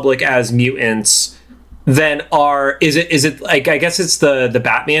in the public as mutants... Then is it like, I guess it's the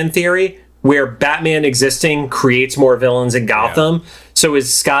Batman theory where Batman existing creates more villains in Gotham. Yeah. So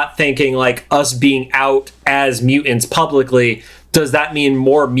is Scott thinking like us being out as mutants publicly, does that mean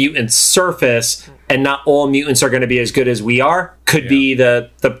more mutants surface and not all mutants are going to be as good as we are? Could be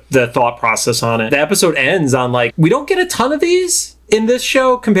the thought process on it. The episode ends on like, we don't get a ton of these in this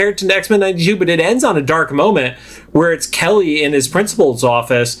show compared to X-Men 92, but it ends on a dark moment where it's Kelly in his principal's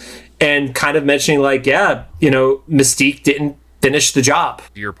office and kind of mentioning like, Mystique didn't finish the job.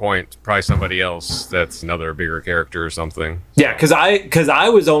 To your point, probably somebody else that's another bigger character or something. Yeah, because I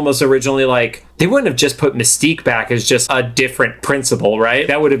was almost originally like, they wouldn't have just put Mystique back as just a different principal, right?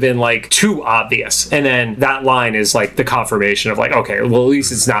 That would have been like too obvious. And then that line is like the confirmation of like, okay, well, at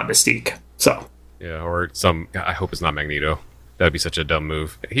least it's not Mystique. So yeah, or I hope it's not Magneto. That'd be such a dumb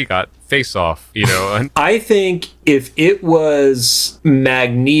move. He got face off, you know. I think if it was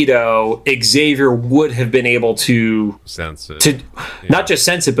Magneto, Xavier would have been able to sense it. Not just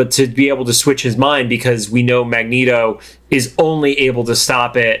sense it, but to be able to switch his mind, because we know Magneto is only able to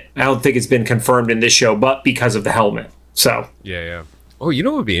stop it. I don't think it's been confirmed in this show, but because of the helmet. So yeah. Oh, you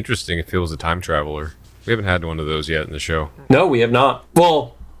know what would be interesting if it was a time traveler? We haven't had one of those yet in the show. No, we have not.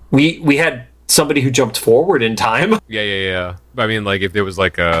 Well, we had somebody who jumped forward in time. Yeah. I mean, like, if there was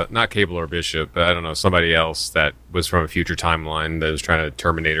like not Cable or Bishop, but I don't know, somebody else that was from a future timeline that was trying to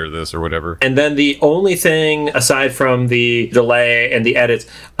Terminator this or whatever. And then the only thing, aside from the delay and the edits,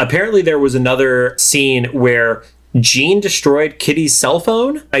 apparently there was another scene where Jean destroyed Kitty's cell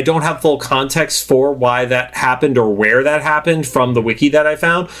phone. I don't have full context for why that happened or where that happened from the wiki that I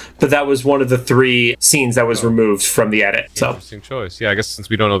found, but that was one of the 3 scenes that was removed from the edit. So interesting choice. Yeah, I guess since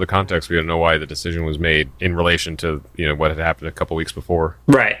we don't know the context, we don't know why the decision was made in relation to, you know, what had happened a couple weeks before.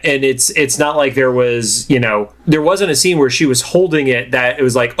 Right. And it's not like there was, you know, there wasn't a scene where she was holding it that it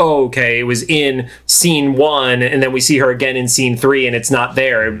was like, oh, okay, it was in scene 1 and then we see her again in scene 3 and it's not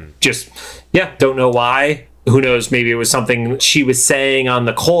there. Just, yeah, don't know why. Who knows, maybe it was something she was saying on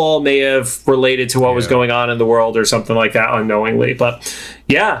the call may have related to what was going on in the world or something like that unknowingly. But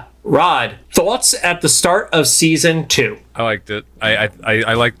yeah, Rod, thoughts at the start of season 2? I liked it.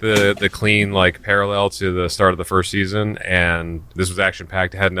 I liked the clean, like, parallel to the start of the first season, and this was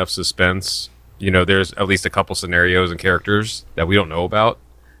action-packed. It had enough suspense. You know, there's at least a couple scenarios and characters that we don't know about,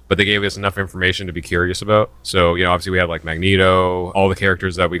 but they gave us enough information to be curious about. So, you know, obviously we had, like, Magneto, all the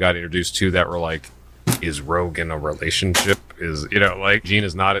characters that we got introduced to that were, like, is Rogue in a relationship? Is, you know, like, Jean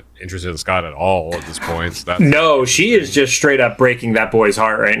is not interested in Scott at all at this point. So no, she is just straight up breaking that boy's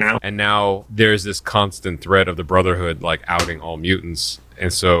heart right now. And now there's this constant threat of the Brotherhood, like, outing all mutants.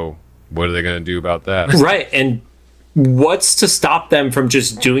 And so what are they going to do about that? Right. And what's to stop them from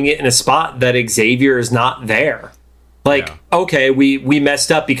just doing it in a spot that Xavier is not there? Like, okay, we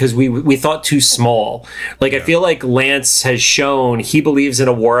messed up because we thought too small. Like, I feel like Lance has shown he believes in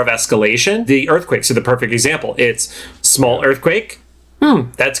a war of escalation. The earthquakes are the perfect example. It's small earthquake.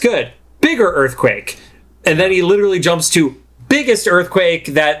 That's good. Bigger earthquake. And then he literally jumps to biggest earthquake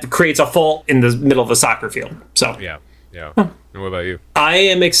that creates a fault in the middle of the soccer field. So Yeah. And what about you? I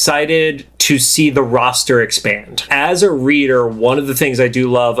am excited to see the roster expand. As a reader, one of the things I do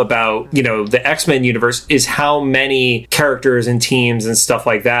love about, you know, the X-Men universe is how many characters and teams and stuff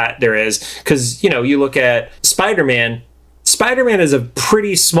like that there is. Because, you know, you look at Spider-Man is a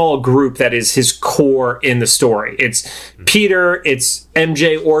pretty small group that is his core in the story. It's Peter, it's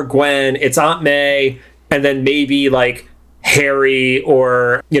MJ or Gwen, it's Aunt May, and then maybe like Harry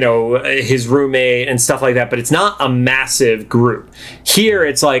or, you know, his roommate and stuff like that, but it's not a massive group. Here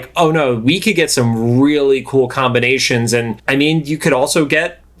it's like, oh no, we could get some really cool combinations. And I mean, you could also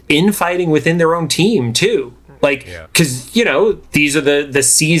get infighting within their own team too. Like, because, you know, these are the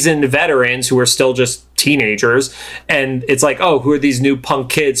seasoned veterans who are still just teenagers. And it's like, oh, who are these new punk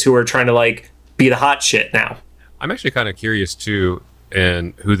kids who are trying to like be the hot shit now? I'm actually kind of curious too,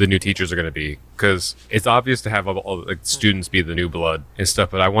 and who the new teachers are going to be, because it's obvious to have all like students be the new blood and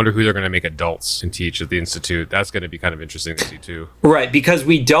stuff, but I wonder who they're going to make adults and teach at the Institute. That's going to be kind of interesting to see too. Right, because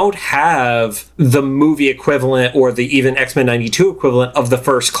we don't have the movie equivalent or the even X-Men 92 equivalent of the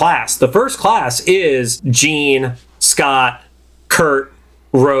First Class. The First Class is Jean, Scott, Kurt,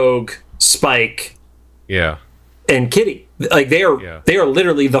 Rogue, Spike, and Kitty. Like they are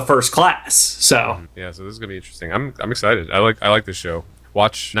literally the First Class. So so this is gonna be interesting. I'm excited. I like this show.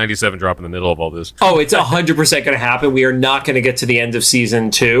 Watch 97 drop in the middle of all this. Oh, it's 100% going to happen. We are not going to get to the end of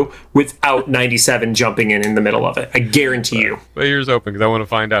season 2 without 97 jumping in the middle of it. I guarantee you. But ears open because I want to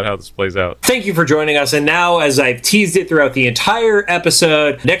find out how this plays out. Thank you for joining us. And now, as I've teased it throughout the entire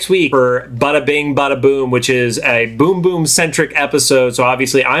episode, next week for Bada Bing Bada Boom, which is a Boom Boom centric episode. So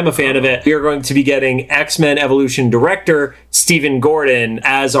obviously I'm a fan of it. We are going to be getting X-Men Evolution director Stephen Gordon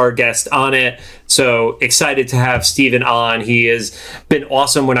as our guest on it. So excited to have Stephen on. He has been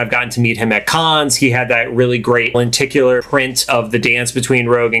awesome when I've gotten to meet him at cons. He had that really great lenticular print of the dance between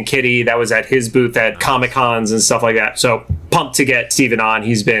Rogue and Kitty that was at his booth at Comic Cons and stuff like that. So pumped to get Stephen on.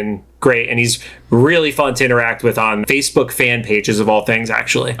 He's been great, and he's really fun to interact with on Facebook fan pages of all things,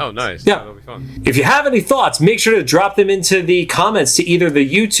 actually. Oh, nice. Yeah. That'll be fun. If you have any thoughts, make sure to drop them into the comments to either the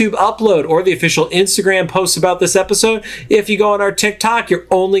YouTube upload or the official Instagram posts about this episode. If you go on our TikTok, you're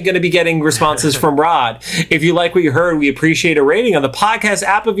only going to be getting responses from Rod. If you like what you heard, we appreciate a rating on the podcast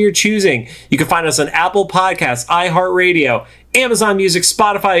app of your choosing. You can find us on Apple Podcasts, iHeartRadio, Amazon Music,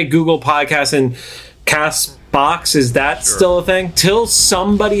 Spotify, Google Podcasts, and Castbox. Is that still a thing? Till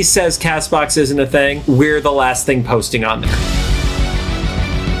somebody says Castbox isn't a thing, we're the last thing posting on there.